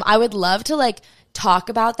 I would love to like talk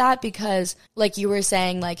about that because like you were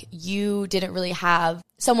saying, like you didn't really have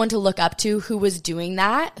someone to look up to who was doing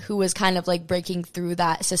that, who was kind of like breaking through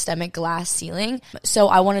that systemic glass ceiling. So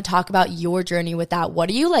I want to talk about your journey with that. What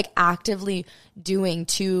are you like actively doing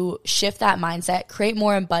to shift that mindset, create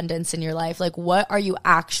more abundance in your life? Like what are you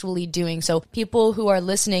actually doing? So people who are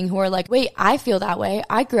listening who are like, wait, I feel that way.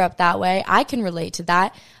 I grew up that way. I can relate to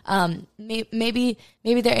that. Maybe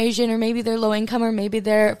they're Asian, or maybe they're low income, or maybe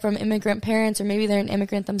they're from immigrant parents, or maybe they're an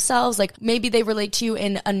immigrant themselves. Like maybe they relate to you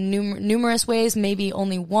in a numerous ways, maybe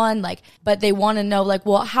only one, like, but they want to know like,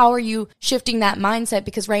 well, how are you shifting that mindset?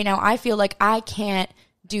 Because right now I feel like I can't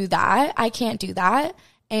do that. I can't do that.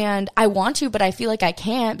 And I want to, but I feel like I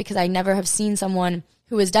can't because I never have seen someone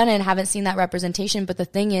who has done it and haven't seen that representation. But the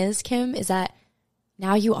thing is, Kim, is that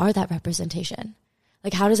now you are that representation.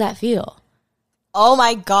 Like, how does that feel? Oh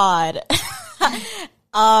my God.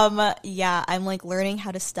 Yeah, I'm like learning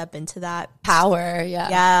how to step into that power. Yeah.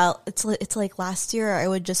 Yeah. It's like last year I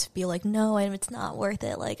would just be like, no, it's not worth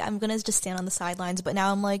it. Like, I'm going to just stand on the sidelines. But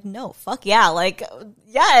now I'm like, no, fuck yeah. Like,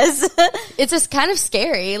 yes. It's just kind of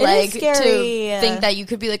scary. Like, to think that you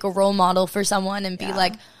could be like a role model for someone and be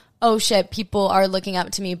like, oh shit, people are looking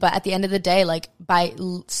up to me. But at the end of the day, like by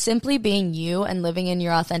simply being you and living in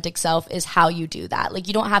your authentic self is how you do that. Like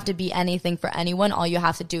you don't have to be anything for anyone. All you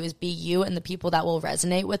have to do is be you, and the people that will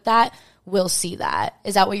resonate with that will see that.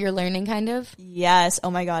 Is that what you're learning kind of? Yes.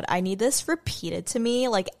 Oh my God. I need this repeated to me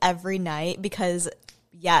like every night because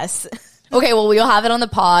yes. Okay, well, we'll have it on the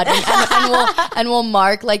pod and we'll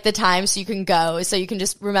mark like the time so you can go. So you can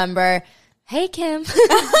just remember, hey, Kim.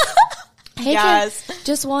 Hey, yes. Kim,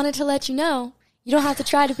 just wanted to let you know, you don't have to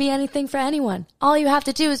try to be anything for anyone. All you have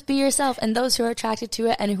to do is be yourself, and those who are attracted to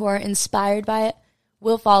it and who are inspired by it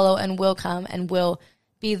will follow and will come and will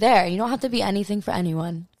be there. You don't have to be anything for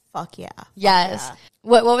anyone. Fuck yeah. Yes. Fuck yeah.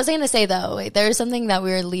 What was I going to say, though? Wait, there's something that we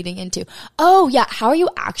were leading into. Oh, yeah. How are you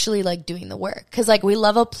actually, like, doing the work? Because, like, we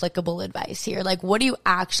love applicable advice here. Like, what are you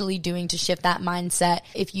actually doing to shift that mindset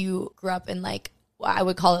if you grew up in, like, I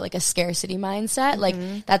would call it like a scarcity mindset. Like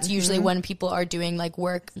that's usually when people are doing like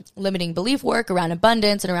work, limiting belief work around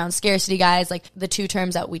abundance and around scarcity, guys, like the two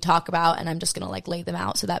terms that we talk about. And I'm just going to like lay them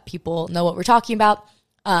out so that people know what we're talking about.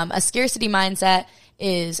 A scarcity mindset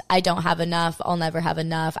is I don't have enough. I'll never have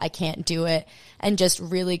enough. I can't do it. And just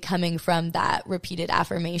really coming from that repeated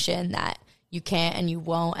affirmation that you can't and you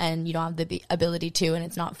won't and you don't have the ability to, and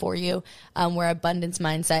it's not for you. Where abundance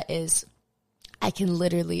mindset is I can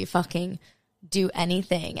literally fucking do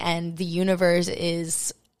anything, and the universe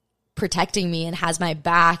is protecting me and has my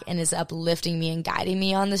back and is uplifting me and guiding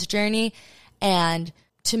me on this journey. And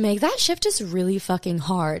to make that shift is really fucking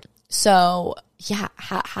hard. So yeah,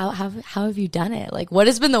 how have you done it? Like, what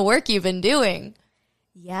has been the work you've been doing?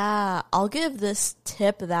 Yeah, I'll give this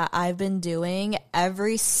tip that I've been doing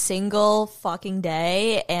every single fucking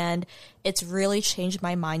day, and it's really changed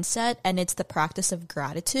my mindset, and it's the practice of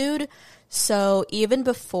gratitude. So even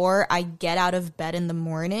before I get out of bed in the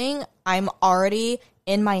morning, I'm already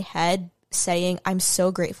in my head saying, I'm so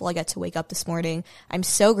grateful I get to wake up this morning. I'm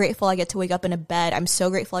so grateful I get to wake up in a bed. I'm so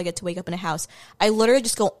grateful I get to wake up in a house. I literally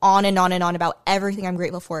just go on and on and on about everything I'm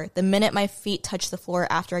grateful for. The minute my feet touch the floor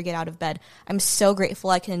after I get out of bed, I'm so grateful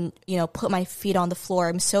I can, put my feet on the floor.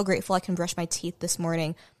 I'm so grateful I can brush my teeth this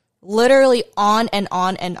morning. Literally on and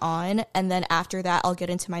on and on. And then after that, I'll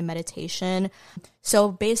get into my meditation.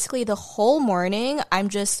 So basically the whole morning, I'm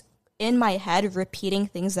just in my head repeating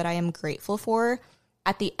things that I am grateful for.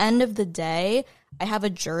 At the end of the day, I have a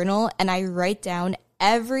journal and I write down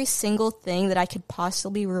every single thing that I could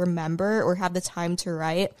possibly remember or have the time to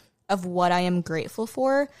write of what I am grateful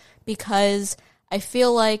for, because I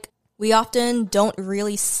feel like we often don't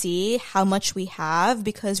really see how much we have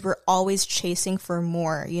because we're always chasing for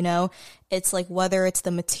more, It's like whether it's the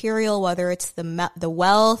material, whether it's the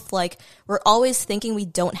wealth, like we're always thinking we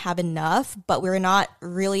don't have enough, but we're not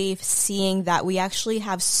really seeing that we actually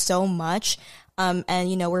have so much. And,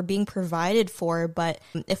 we're being provided for. But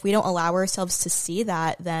if we don't allow ourselves to see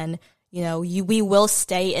that, then, we will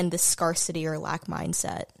stay in this scarcity or lack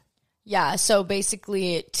mindset. Yeah, so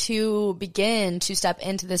basically to begin to step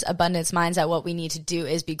into this abundance mindset, what we need to do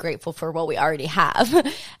is be grateful for what we already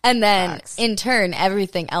have. And then in turn,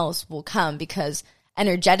 everything else will come because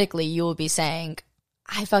energetically you will be saying,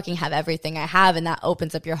 I fucking have everything I have. And that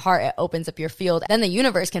opens up your heart. It opens up your field. Then the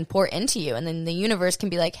universe can pour into you. And then the universe can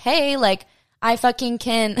be like, hey, like, I fucking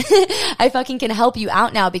can help you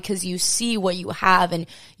out now because you see what you have and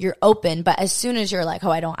you're open. But as soon as you're like,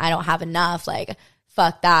 oh, I don't have enough, like,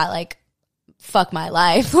 fuck that. Like, fuck my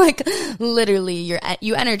life. Like literally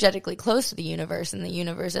you energetically close to the universe, and the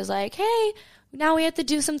universe is like, hey, now we have to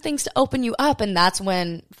do some things to open you up. And that's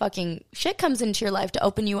when fucking shit comes into your life to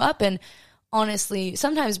open you up and honestly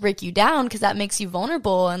sometimes break you down, because that makes you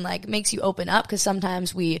vulnerable and like makes you open up, because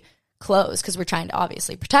sometimes we close because we're trying to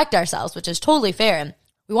obviously protect ourselves, which is totally fair, and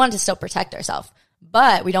we want to still protect ourselves,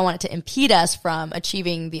 but we don't want it to impede us from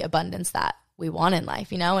achieving the abundance that we want in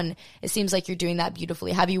life, you know? And it seems like you're doing that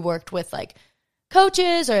beautifully. Have you worked with like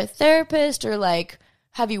coaches or a therapist, or like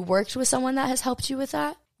have you worked with someone that has helped you with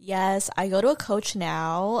that? Yes, I go to a coach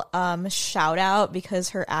now. Shout out, because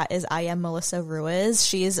her @ is I am Melissa Ruiz.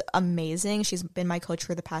 She is amazing. She's been my coach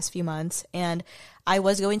for the past few months, and I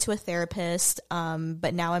was going to a therapist,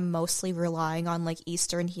 but now I'm mostly relying on like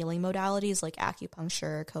Eastern healing modalities like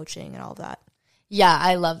acupuncture, coaching, and all of that. Yeah,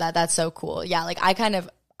 I love that. That's so cool. Yeah, like I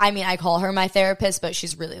call her my therapist, but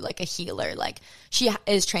she's really like a healer. Like she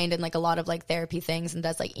is trained in like a lot of like therapy things and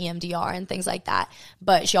does like EMDR and things like that.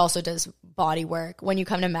 But she also does body work. When you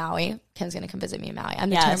come to Maui, Kim's going to come visit me in Maui. I'm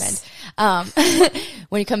determined.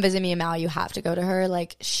 When you come visit me in Maui, you have to go to her.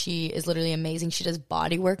 Like she is literally amazing. She does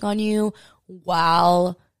body work on you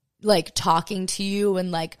while like talking to you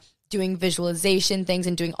and like doing visualization things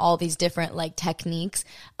and doing all these different like techniques,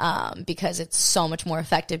 because it's so much more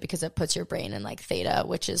effective, because it puts your brain in like theta,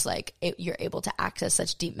 which is like you're able to access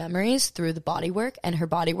such deep memories through the body work. And her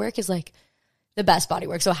body work is like the best body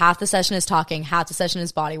work. So half the session is talking, half the session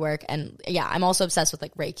is body work. And yeah, I'm also obsessed with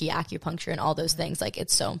like Reiki, acupuncture, and all those things. Like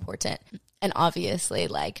it's so important. And obviously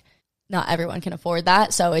like not everyone can afford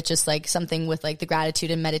that. So it's just like something with like the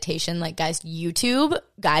gratitude and meditation, like guys, YouTube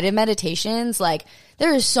guided meditations, like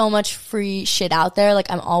there is so much free shit out there.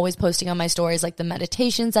 Like I'm always posting on my stories, like the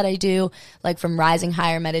meditations that I do, like from Rising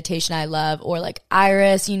Higher meditation I love, or like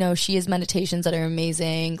Iris, you know, she has meditations that are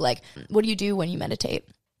amazing. Like what do you do when you meditate?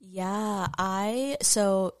 Yeah, I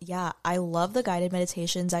love the guided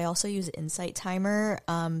meditations. I also use Insight Timer,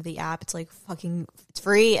 the app. It's like it's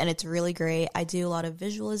free and it's really great. I do a lot of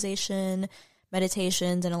visualization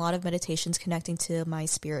meditations and a lot of meditations connecting to my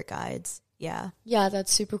spirit guides. Yeah. Yeah,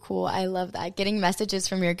 that's super cool. I love that. Getting messages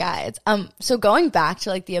from your guides. So going back to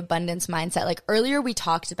like the abundance mindset, like earlier we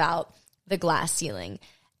talked about the glass ceiling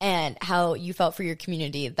and how you felt for your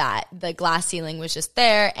community, that the glass ceiling was just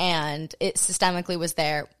there and it systemically was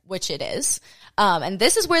there, which it is. And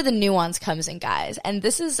this is where the nuance comes in, guys. And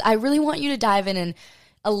I really want you to dive in and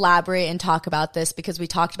elaborate and talk about this, because we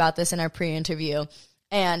talked about this in our pre-interview.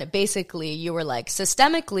 And basically you were like,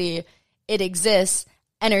 systemically it exists,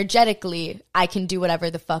 energetically I can do whatever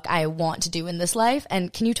the fuck I want to do in this life.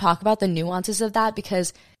 And can you talk about the nuances of that?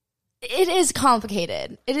 Because it is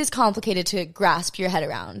complicated. It is complicated to grasp your head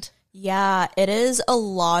around. Yeah, it is a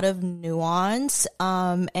lot of nuance.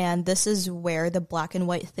 And this is where the black and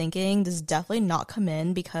white thinking does definitely not come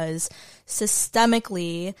in, because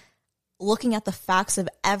systemically looking at the facts of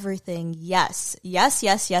everything, yes.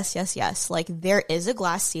 Like there is a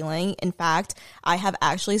glass ceiling. In fact, I have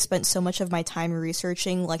actually spent so much of my time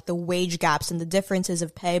researching like the wage gaps and the differences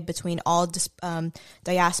of pay between all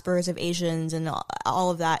diasporas of Asians and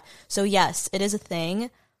all of that. So yes, it is a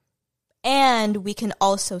thing. And we can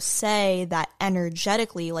also say that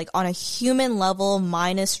energetically, like on a human level,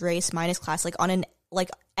 minus race, minus class, like on an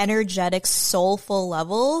like energetic, soulful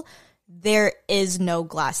level, there is no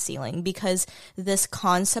glass ceiling, because this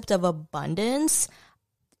concept of abundance,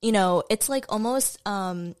 you know, it's like almost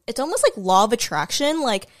like law of attraction,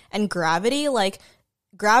 like, and gravity. Like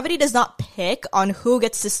gravity does not pick on who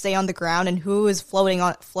gets to stay on the ground and who is floating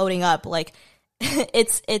up. Like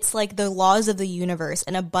it's like the laws of the universe,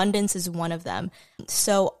 and abundance is one of them.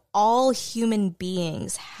 So all human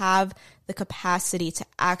beings have the capacity to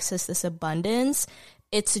access this abundance.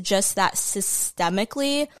 It's just that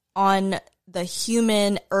systemically, on the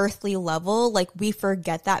human earthly level, like we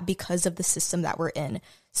forget that because of the system that we're in.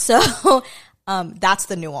 So that's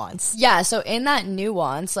the nuance. Yeah, so in that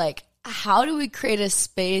nuance, like how do we create a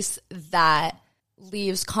space that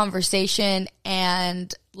leaves conversation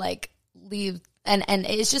and like and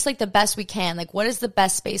it's just like the best we can? Like what is the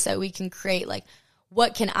best space that we can create? Like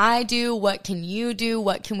what can I do? What can you do?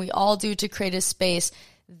 What can we all do to create a space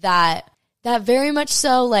that very much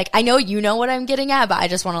so, like, I know you know what I'm getting at, but I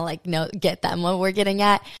just want to, like, get them what we're getting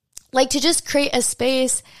at. Like, to just create a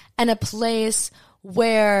space and a place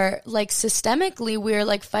where, like, systemically we're,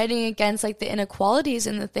 like, fighting against, like, the inequalities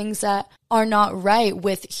and the things that are not right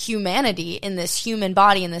with humanity in this human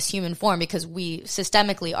body, in this human form, because we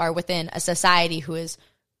systemically are within a society who has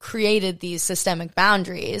created these systemic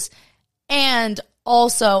boundaries. And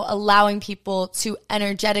also allowing people to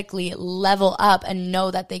energetically level up and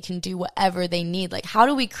know that they can do whatever they need. Like, how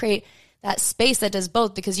do we create that space that does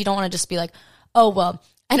both, because you don't want to just be like, oh, well,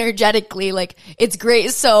 energetically, like, it's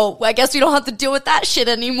great, so I guess we don't have to deal with that shit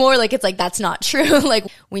anymore. Like, it's like, that's not true. Like,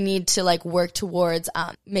 we need to like work towards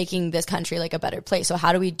making this country like a better place. So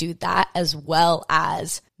how do we do that as well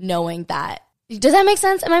as knowing that? Does that make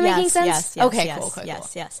sense? Am I making sense? Yes. Okay, yes, cool.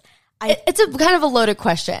 Yes. It's a kind of a loaded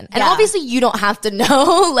question. And obviously you don't have to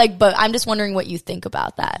know, like, but I'm just wondering what you think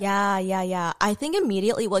about that. Yeah. I think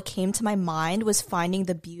immediately what came to my mind was finding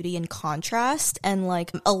the beauty in contrast and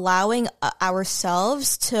like allowing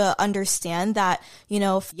ourselves to understand that, you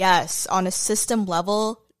know, yes, on a system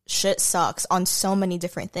level, shit sucks on so many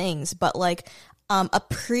different things, but like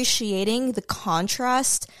appreciating the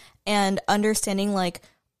contrast and understanding, like,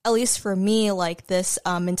 at least for me, like this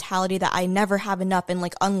mentality that I never have enough, and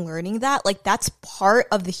like unlearning that, like that's part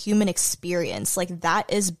of the human experience. Like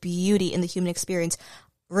that is beauty in the human experience.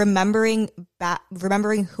 Remembering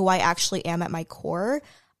who I actually am at my core.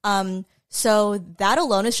 So that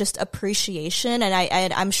alone is just appreciation.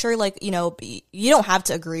 And I'm sure, like, you know, you don't have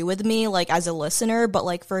to agree with me, like, as a listener, but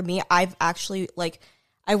like for me, I've actually, like,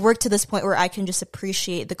 I worked to this point where I can just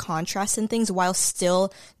appreciate the contrast in things while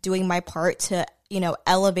still doing my part to, you know,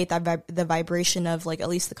 elevate that the vibration of, like, at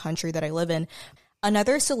least the country that I live in.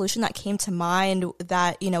 Another solution that came to mind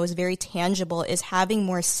that, you know, is very tangible is having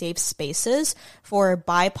more safe spaces for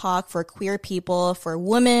BIPOC, for queer people, for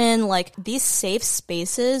women. Like, these safe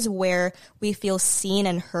spaces where we feel seen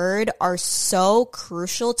and heard are so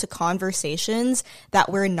crucial to conversations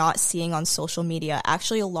that we're not seeing on social media.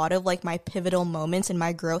 Actually, a lot of, like, my pivotal moments in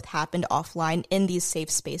my growth happened offline in these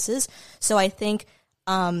safe spaces. So I think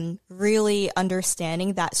really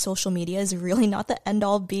understanding that social media is really not the end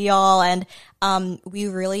all be all. And we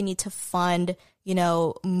really need to fund, you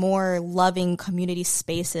know, more loving community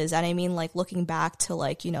spaces. And I mean, like, looking back to,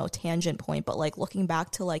 like, you know, tangent point, but like looking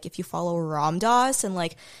back to, like, if you follow Ram Dass and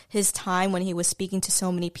like his time when he was speaking to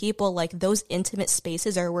so many people, like those intimate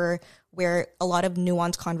spaces are where a lot of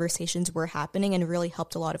nuanced conversations were happening and really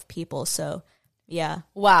helped a lot of people. So yeah.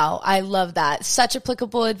 Wow. I love that. Such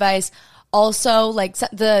applicable advice. Also, like,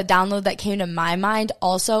 the download that came to my mind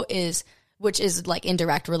also is, which is like in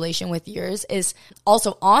direct relation with yours, is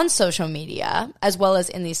also on social media as well as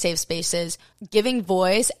in these safe spaces, giving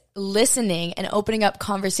voice, listening, and opening up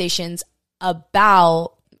conversations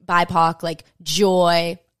about BIPOC, like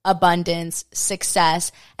joy, abundance,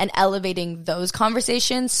 success, and elevating those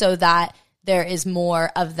conversations so that there is more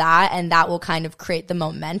of that, and that will kind of create the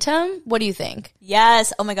momentum. What do you think?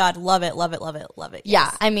 Yes. Oh my God. Love it. Yes.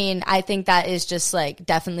 Yeah. I mean, I think that is just like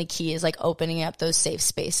definitely key, is like opening up those safe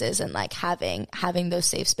spaces and like having those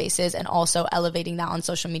safe spaces, and also elevating that on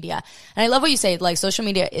social media. And I love what you say, like, social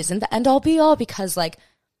media isn't the end all be all, because like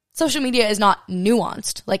social media is not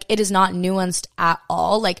nuanced. Like, it is not nuanced at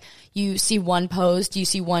all. Like, you see one post, you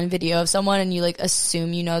see one video of someone, and you like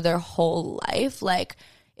assume you know their whole life. Like,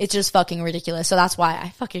 it's just fucking ridiculous. So that's why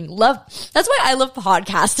I love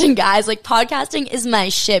podcasting, guys. Like, podcasting is my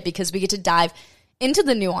shit, because we get to dive into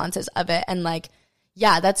the nuances of it. And like,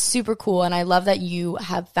 yeah, that's super cool. And I love that you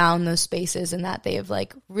have found those spaces and that they have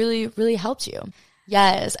like really, really helped you.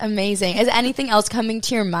 Yes. Amazing. Is anything else coming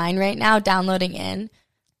to your mind right now, downloading in?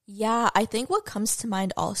 Yeah, I think what comes to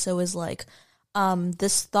mind also is like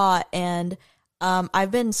this thought. And I've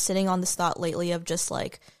been sitting on this thought lately of just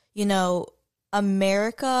like, you know,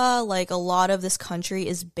 America, like a lot of this country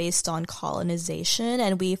is based on colonization,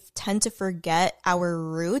 and we tend to forget our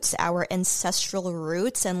roots, our ancestral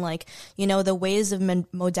roots, and like, you know, the ways of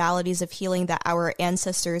modalities of healing that our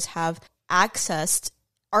ancestors have accessed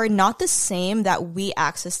are not the same that we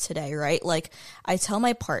access today, right? Like, I tell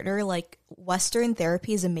my partner, like, Western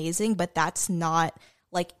therapy is amazing, but that's not,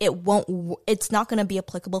 like, it's not going to be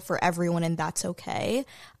applicable for everyone, and that's okay.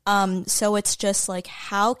 So it's just like,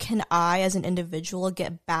 how can I as an individual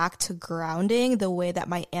get back to grounding the way that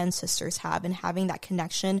my ancestors have, and having that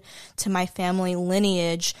connection to my family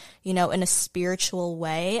lineage, you know, in a spiritual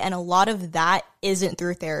way. And a lot of that isn't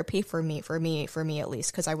through therapy for me at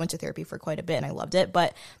least, because I went to therapy for quite a bit and I loved it.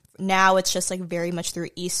 But now it's just like very much through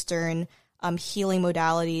Eastern healing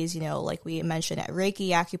modalities, you know, like we mentioned, at Reiki,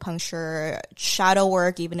 acupuncture, shadow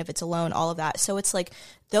work, even if it's alone, all of that. So it's like,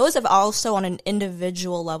 those have also on an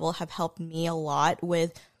individual level have helped me a lot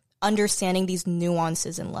with understanding these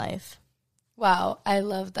nuances in life. Wow, I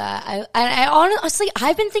love that. I honestly,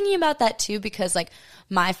 I've been thinking about that too, because like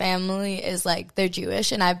my family is like, they're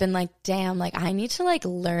Jewish, and I've been like, damn, like I need to like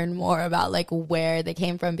learn more about like where they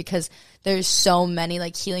came from, because there's so many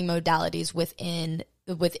like healing modalities within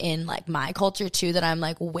within like my culture too, that I'm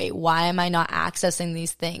like, wait, why am I not accessing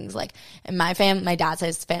these things? Like in my family, my dad's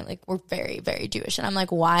side family, like we're very, very Jewish. And I'm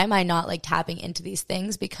like, why am I not like tapping into these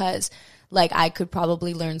things? Because like I could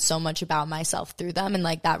probably learn so much about myself through them. And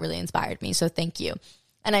like that really inspired me. So thank you.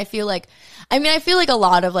 And I feel like a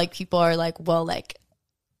lot of like people are like, well, like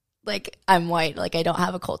I'm white, like I don't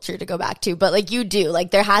have a culture to go back to, but like you do,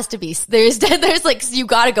 like there has to be, there's like, you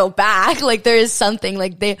got to go back. Like there is something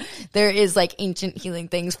like there is like ancient healing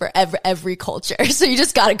things for every culture. So you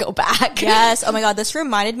just got to go back. Yes. Oh my God. This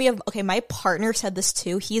reminded me of, okay, my partner said this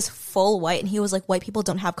too. He's full white and he was like, white people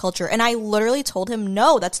don't have culture. And I literally told him,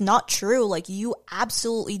 no, that's not true. Like you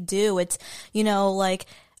absolutely do. It's, you know, like,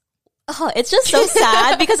 it's just so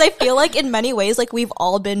sad because I feel like in many ways, like we've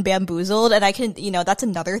all been bamboozled, and I can, you know, that's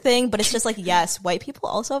another thing, but it's just like, yes, white people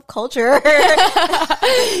also have culture.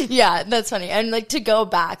 Yeah, that's funny. And like to go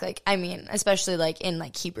back, like, I mean, especially like in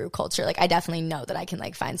like Hebrew culture, like I definitely know that I can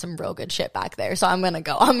like find some real good shit back there. So I'm going to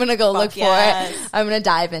go look for it. I'm going to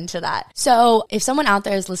dive into that. So if someone out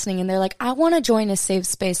there is listening and they're like, I want to join a safe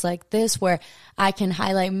space like this where I can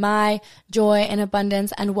highlight my joy and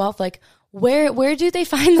abundance and wealth, like, where do they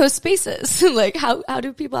find those spaces? Like how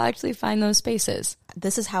do people actually find those spaces?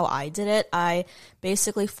 This is how I did it. I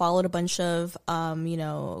basically followed a bunch of, you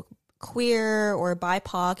know, queer or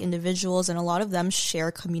BIPOC individuals, and a lot of them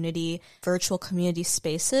share virtual community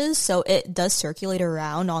spaces. So it does circulate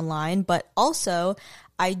around online, but also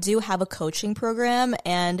I do have a coaching program,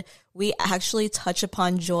 and we actually touch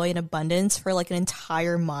upon joy and abundance for like an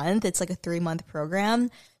entire month. It's like a 3-month program.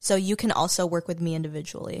 So you can also work with me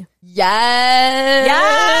individually. Yes!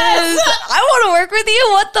 I want to work with you.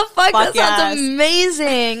 What the fuck? That sounds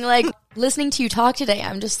amazing. Like listening to you talk today,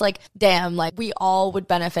 I'm just like, damn, like we all would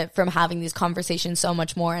benefit from having these conversations so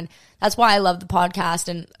much more. And that's why I love the podcast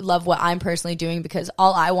and love what I'm personally doing, because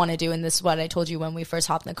all I want to do, and this is what I told you when we first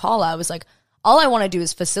hopped in the call, I was like, all I want to do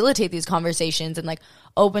is facilitate these conversations and like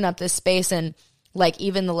open up this space. And like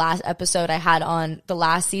even the last episode I had on the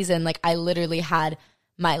last season, like I literally had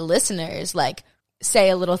my listeners like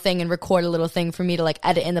say a little thing and record a little thing for me to like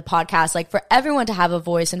edit in the podcast, like for everyone to have a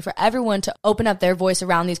voice and for everyone to open up their voice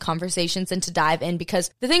around these conversations and to dive in.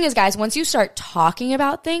 Because the thing is, guys, once you start talking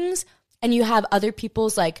about things and you have other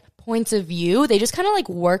people's like points of view, they just kind of like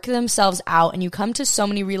work themselves out, and you come to so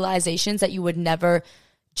many realizations that you would never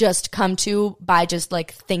just come to by just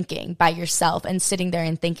like thinking by yourself and sitting there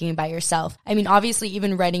and thinking by yourself. I mean, obviously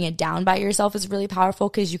even writing it down by yourself is really powerful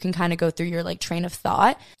because you can kind of go through your like train of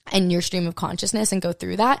thought and your stream of consciousness and go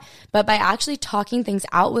through that. But by actually talking things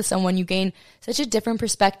out with someone, you gain such a different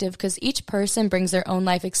perspective, because each person brings their own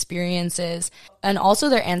life experiences and also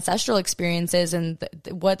their ancestral experiences and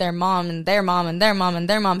what their mom and their mom and their mom and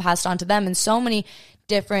their mom passed on to them, and so many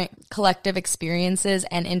different collective experiences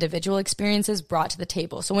and individual experiences brought to the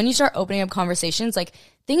table. So when you start opening up conversations, like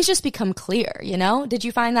things just become clear, you know? Did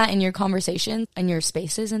you find that in your conversations and your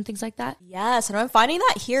spaces and things like that? Yes, and I'm finding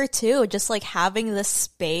that here too, just like having this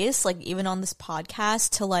space, like even on this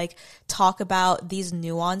podcast, to like talk about these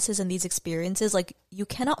nuances and these experiences. Like you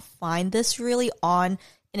cannot find this really in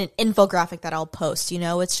an infographic that I'll post, you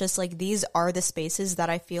know? It's just like these are the spaces that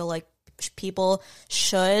I feel like people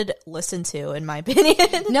should listen to, in my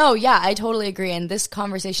opinion. No, yeah, I totally agree. And this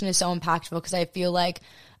conversation is so impactful because I feel like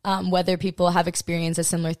whether people have experienced a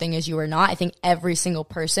similar thing as you or not, I think every single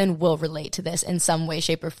person will relate to this in some way,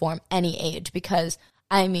 shape, or form, any age, because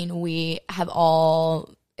I mean, we have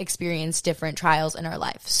all experienced different trials in our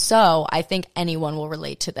life. So I think anyone will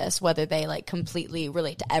relate to this, whether they like completely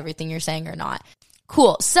relate to everything you're saying or not.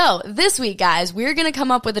 Cool. So this week, guys, we're going to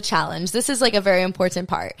come up with a challenge. This is like a very important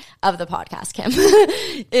part of the podcast, Kim,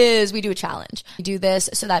 is we do a challenge. We do this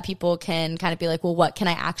so that people can kind of be like, well, what can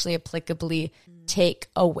I actually applicably take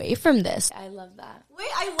away from this? I love that. Wait,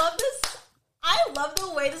 I love this. I love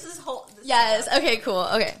the way this is whole. Yes. Okay, cool.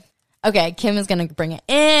 Okay, Kim is going to bring it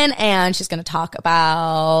in, and she's going to talk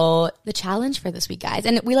about the challenge for this week, guys.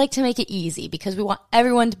 And we like to make it easy because we want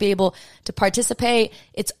everyone to be able to participate.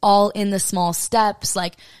 It's all in the small steps.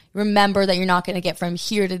 Like, remember that you're not going to get from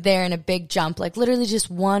here to there in a big jump, like literally just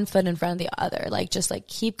one foot in front of the other. Like, just like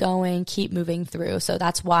keep going, keep moving through. So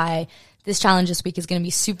that's why this challenge this week is going to be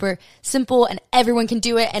super simple and everyone can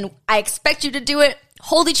do it. And I expect you to do it.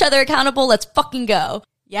 Hold each other accountable. Let's fucking go.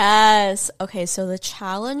 Yes. Okay, so the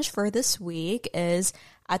challenge for this week is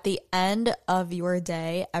at the end of your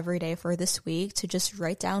day, every day for this week, to just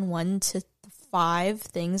write down 1 to 5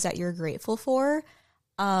 things that you're grateful for.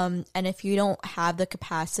 And if you don't have the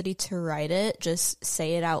capacity to write it, just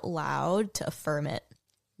say it out loud to affirm it.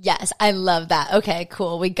 Yes, I love that. Okay,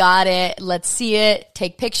 cool. We got it. Let's see it.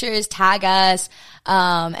 Take pictures, tag us,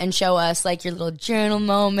 and show us like your little journal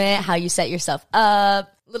moment, how you set yourself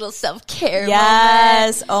up, little self-care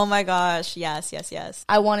Yes. moment. Oh my gosh. Yes.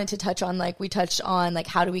 I wanted to touch on, like, we touched on, like,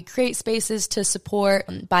 how do we create spaces to support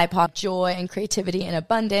BIPOC joy and creativity and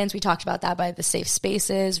abundance. We talked about that by the safe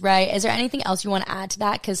spaces, right? Is there anything else you want to add to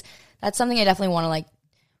that? Because that's something I definitely want to, like,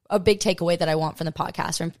 a big takeaway that I want from the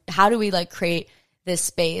podcast. From how do we, like, create this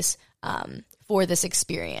space for this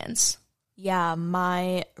experience? Yeah,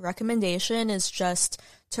 my recommendation is just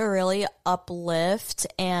to really uplift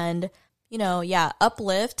and,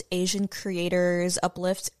 uplift Asian creators,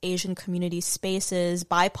 uplift Asian community spaces,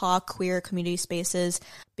 BIPOC queer community spaces,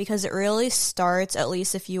 because it really starts, at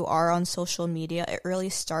least if you are on social media, it really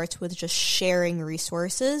starts with just sharing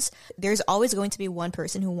resources. There's always going to be one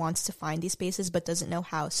person who wants to find these spaces but doesn't know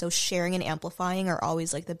how. So sharing and amplifying are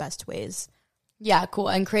always like the best ways. Yeah, cool.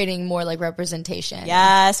 And creating more like representation.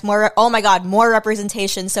 Yes, more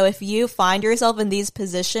representation. So if you find yourself in these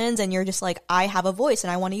positions and you're just like, I have a voice and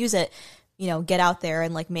I want to use it, get out there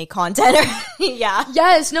and like make content. Yeah.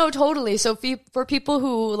 Yes, no, totally. So for people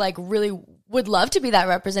who like really would love to be that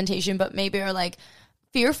representation, but maybe are like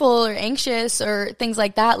fearful or anxious or things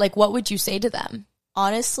like that, like what would you say to them?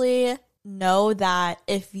 Honestly, know that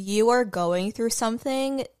if you are going through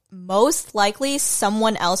something, most likely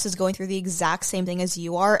someone else is going through the exact same thing as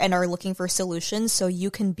you are and are looking for solutions, so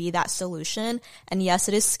you can be that solution. And yes,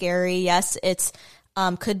 it is scary. Yes, it's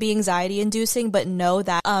could be anxiety inducing, but know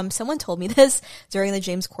that someone told me this during the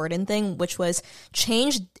James Corden thing, which was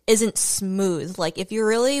change isn't smooth. Like if you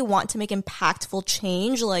really want to make impactful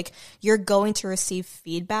change, like you're going to receive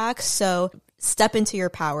feedback. So step into your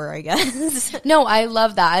power, I guess. No, I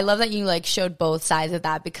love that. I love that you like showed both sides of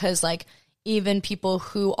that, because like even people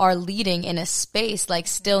who are leading in a space like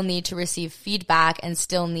still need to receive feedback and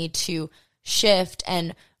still need to shift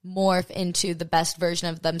and morph into the best version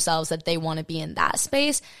of themselves that they want to be in that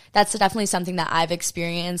space. That's definitely something that I've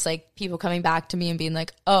experienced, like people coming back to me and being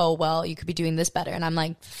like, oh, well, you could be doing this better. And I'm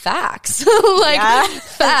like, facts,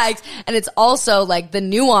 facts. And it's also like the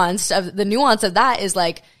nuance of that is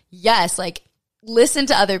like, yes, like listen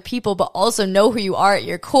to other people, but also know who you are at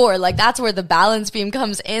your core. Like that's where the balance beam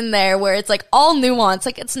comes in there, where it's like all nuance.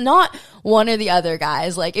 Like it's not one or the other,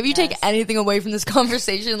 guys. Like if you take anything away from this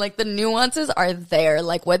conversation, like the nuances are there,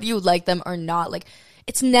 like whether you like them or not. Like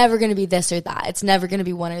it's never going to be this or that. It's never going to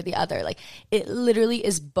be one or the other. Like it literally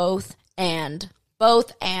is both and.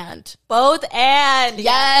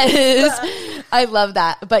 Yes. I love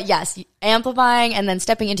that. But yes, amplifying and then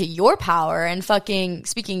stepping into your power and fucking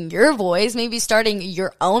speaking your voice, maybe starting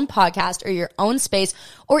your own podcast or your own space,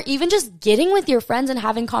 or even just getting with your friends and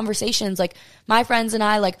having conversations. Like my friends and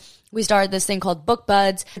I, like we started this thing called Book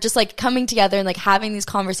Buds, just like coming together and like having these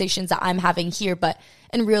conversations that I'm having here. But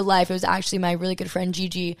in real life, it was actually my really good friend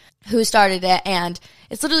Gigi who started it. And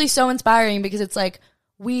it's literally so inspiring because it's like,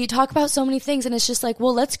 we talk about so many things and it's just like,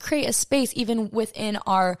 well, let's create a space even within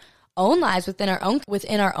our own lives, within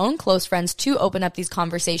our own close friends to open up these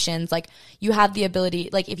conversations. Like you have the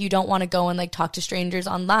ability, like if you don't want to go and like talk to strangers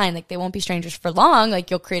online, like they won't be strangers for long,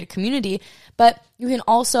 like you'll create a community, but you can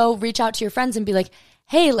also reach out to your friends and be like,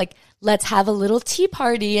 hey, like let's have a little tea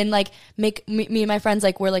party and like make me and my friends,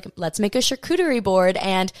 like we're like, let's make a charcuterie board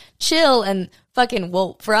and chill and fucking,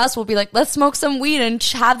 well, for us, we'll be like, let's smoke some weed and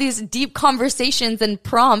have these deep conversations and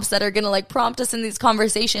prompts that are going to like prompt us in these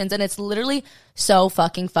conversations. And it's literally so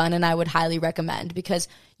fucking fun. And I would highly recommend, because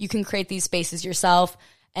you can create these spaces yourself.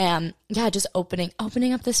 And yeah, just opening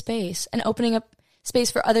up the space and opening up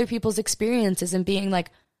space for other people's experiences and being like,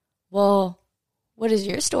 well, what is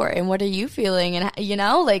your story and what are you feeling? And, you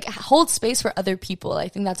know, like hold space for other people. I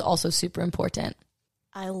think that's also super important.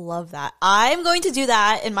 I love that. I'm going to do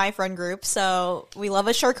that in my friend group. So we love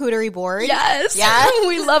a charcuterie board. Yes. Yeah.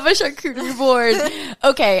 We love a charcuterie board.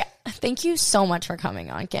 Okay. Thank you so much for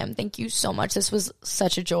coming on, Kim. Thank you so much. This was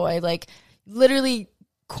such a joy. Like literally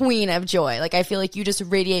queen of joy. Like I feel like you just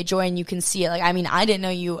radiate joy and you can see it. Like, I mean, I didn't know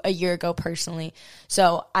you a year ago personally,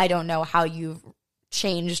 so I don't know how you've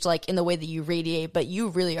changed like in the way that you radiate, but you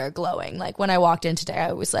really are glowing. Like when I walked in today,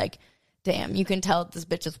 I was like, damn, you can tell this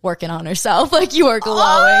bitch is working on herself. Like you are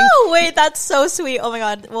glowing. Oh, wait, that's so sweet. Oh my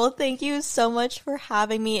God. Well, thank you so much for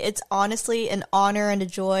having me. It's honestly an honor and a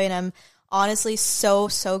joy. And I'm honestly so,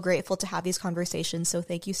 so grateful to have these conversations. So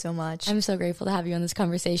thank you so much. I'm so grateful to have you on this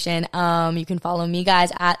conversation. You can follow me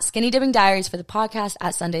guys at Skinny Dipping Diaries for the podcast,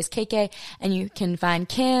 at Sundays KK. And you can find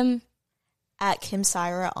Kim at Kim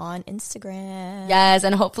Syra on Instagram. Yes,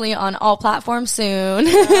 and hopefully on all platforms soon.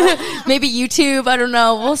 Maybe YouTube, I don't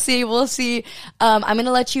know. We'll see. I'm going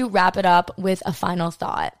to let you wrap it up with a final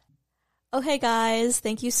thought. Okay, guys,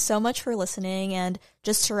 thank you so much for listening. And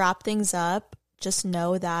just to wrap things up, just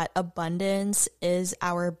know that abundance is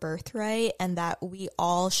our birthright and that we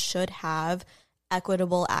all should have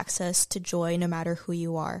equitable access to joy no matter who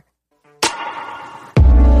you are.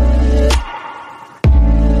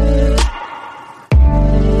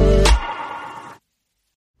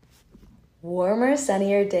 Warmer,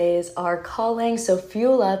 sunnier days are calling, so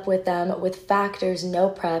fuel up with them with Factor's no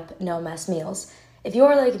prep, no mess meals. If you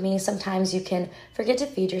are like me, sometimes you can forget to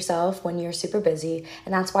feed yourself when you're super busy,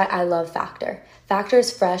 and that's why I love Factor.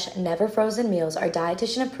 Factor's fresh, never frozen meals are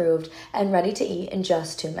dietitian approved and ready to eat in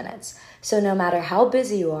just 2 minutes. So no matter how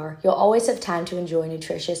busy you are, you'll always have time to enjoy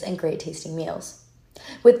nutritious and great tasting meals.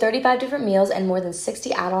 With 35 different meals and more than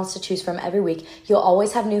 60 add-ons to choose from every week, you'll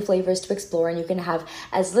always have new flavors to explore, and you can have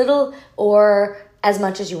as little or as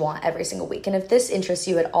much as you want every single week. And if this interests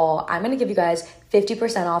you at all, I'm going to give you guys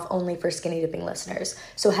 50% off only for Skinny Dipping listeners.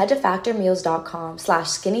 So head to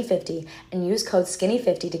factormeals.com/skinny50 and use code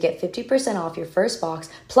skinny50 to get 50% off your first box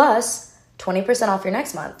plus 20% off your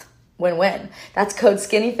next month. Win-win. That's code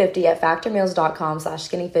skinny50 at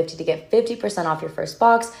factormeals.com/skinny50 to get 50% off your first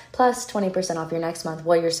box plus 20% off your next month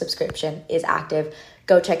while your subscription is active.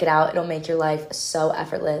 Go check it out. It'll make your life so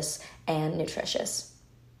effortless and nutritious.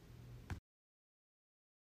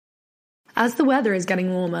 As the weather is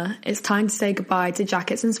getting warmer, it's time to say goodbye to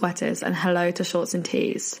jackets and sweaters and hello to shorts and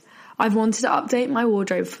tees. I've wanted to update my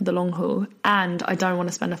wardrobe for the long haul, and I don't want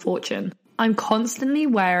to spend a fortune. I'm constantly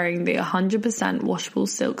wearing the 100% washable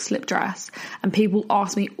silk slip dress, and people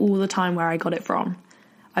ask me all the time where I got it from.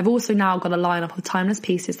 I've also now got a lineup of timeless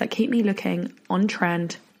pieces that keep me looking on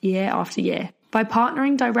trend year after year. By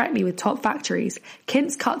partnering directly with top factories,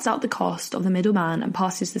 Quince cuts out the cost of the middleman and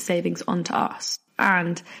passes the savings on to us.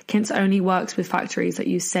 And Quince only works with factories that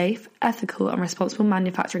use safe, ethical and responsible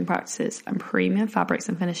manufacturing practices and premium fabrics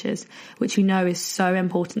and finishes, which you know is so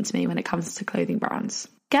important to me when it comes to clothing brands.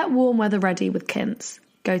 Get warm weather ready with Quince.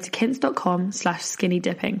 Go to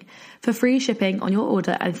quince.com/skinnydipping for free shipping on your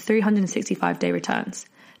order and 365-day returns.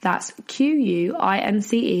 That's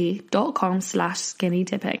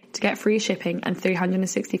QUINCE.com/skinnydipping to get free shipping and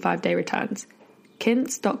 365-day returns.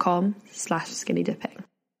 Quince.com/skinnydipping.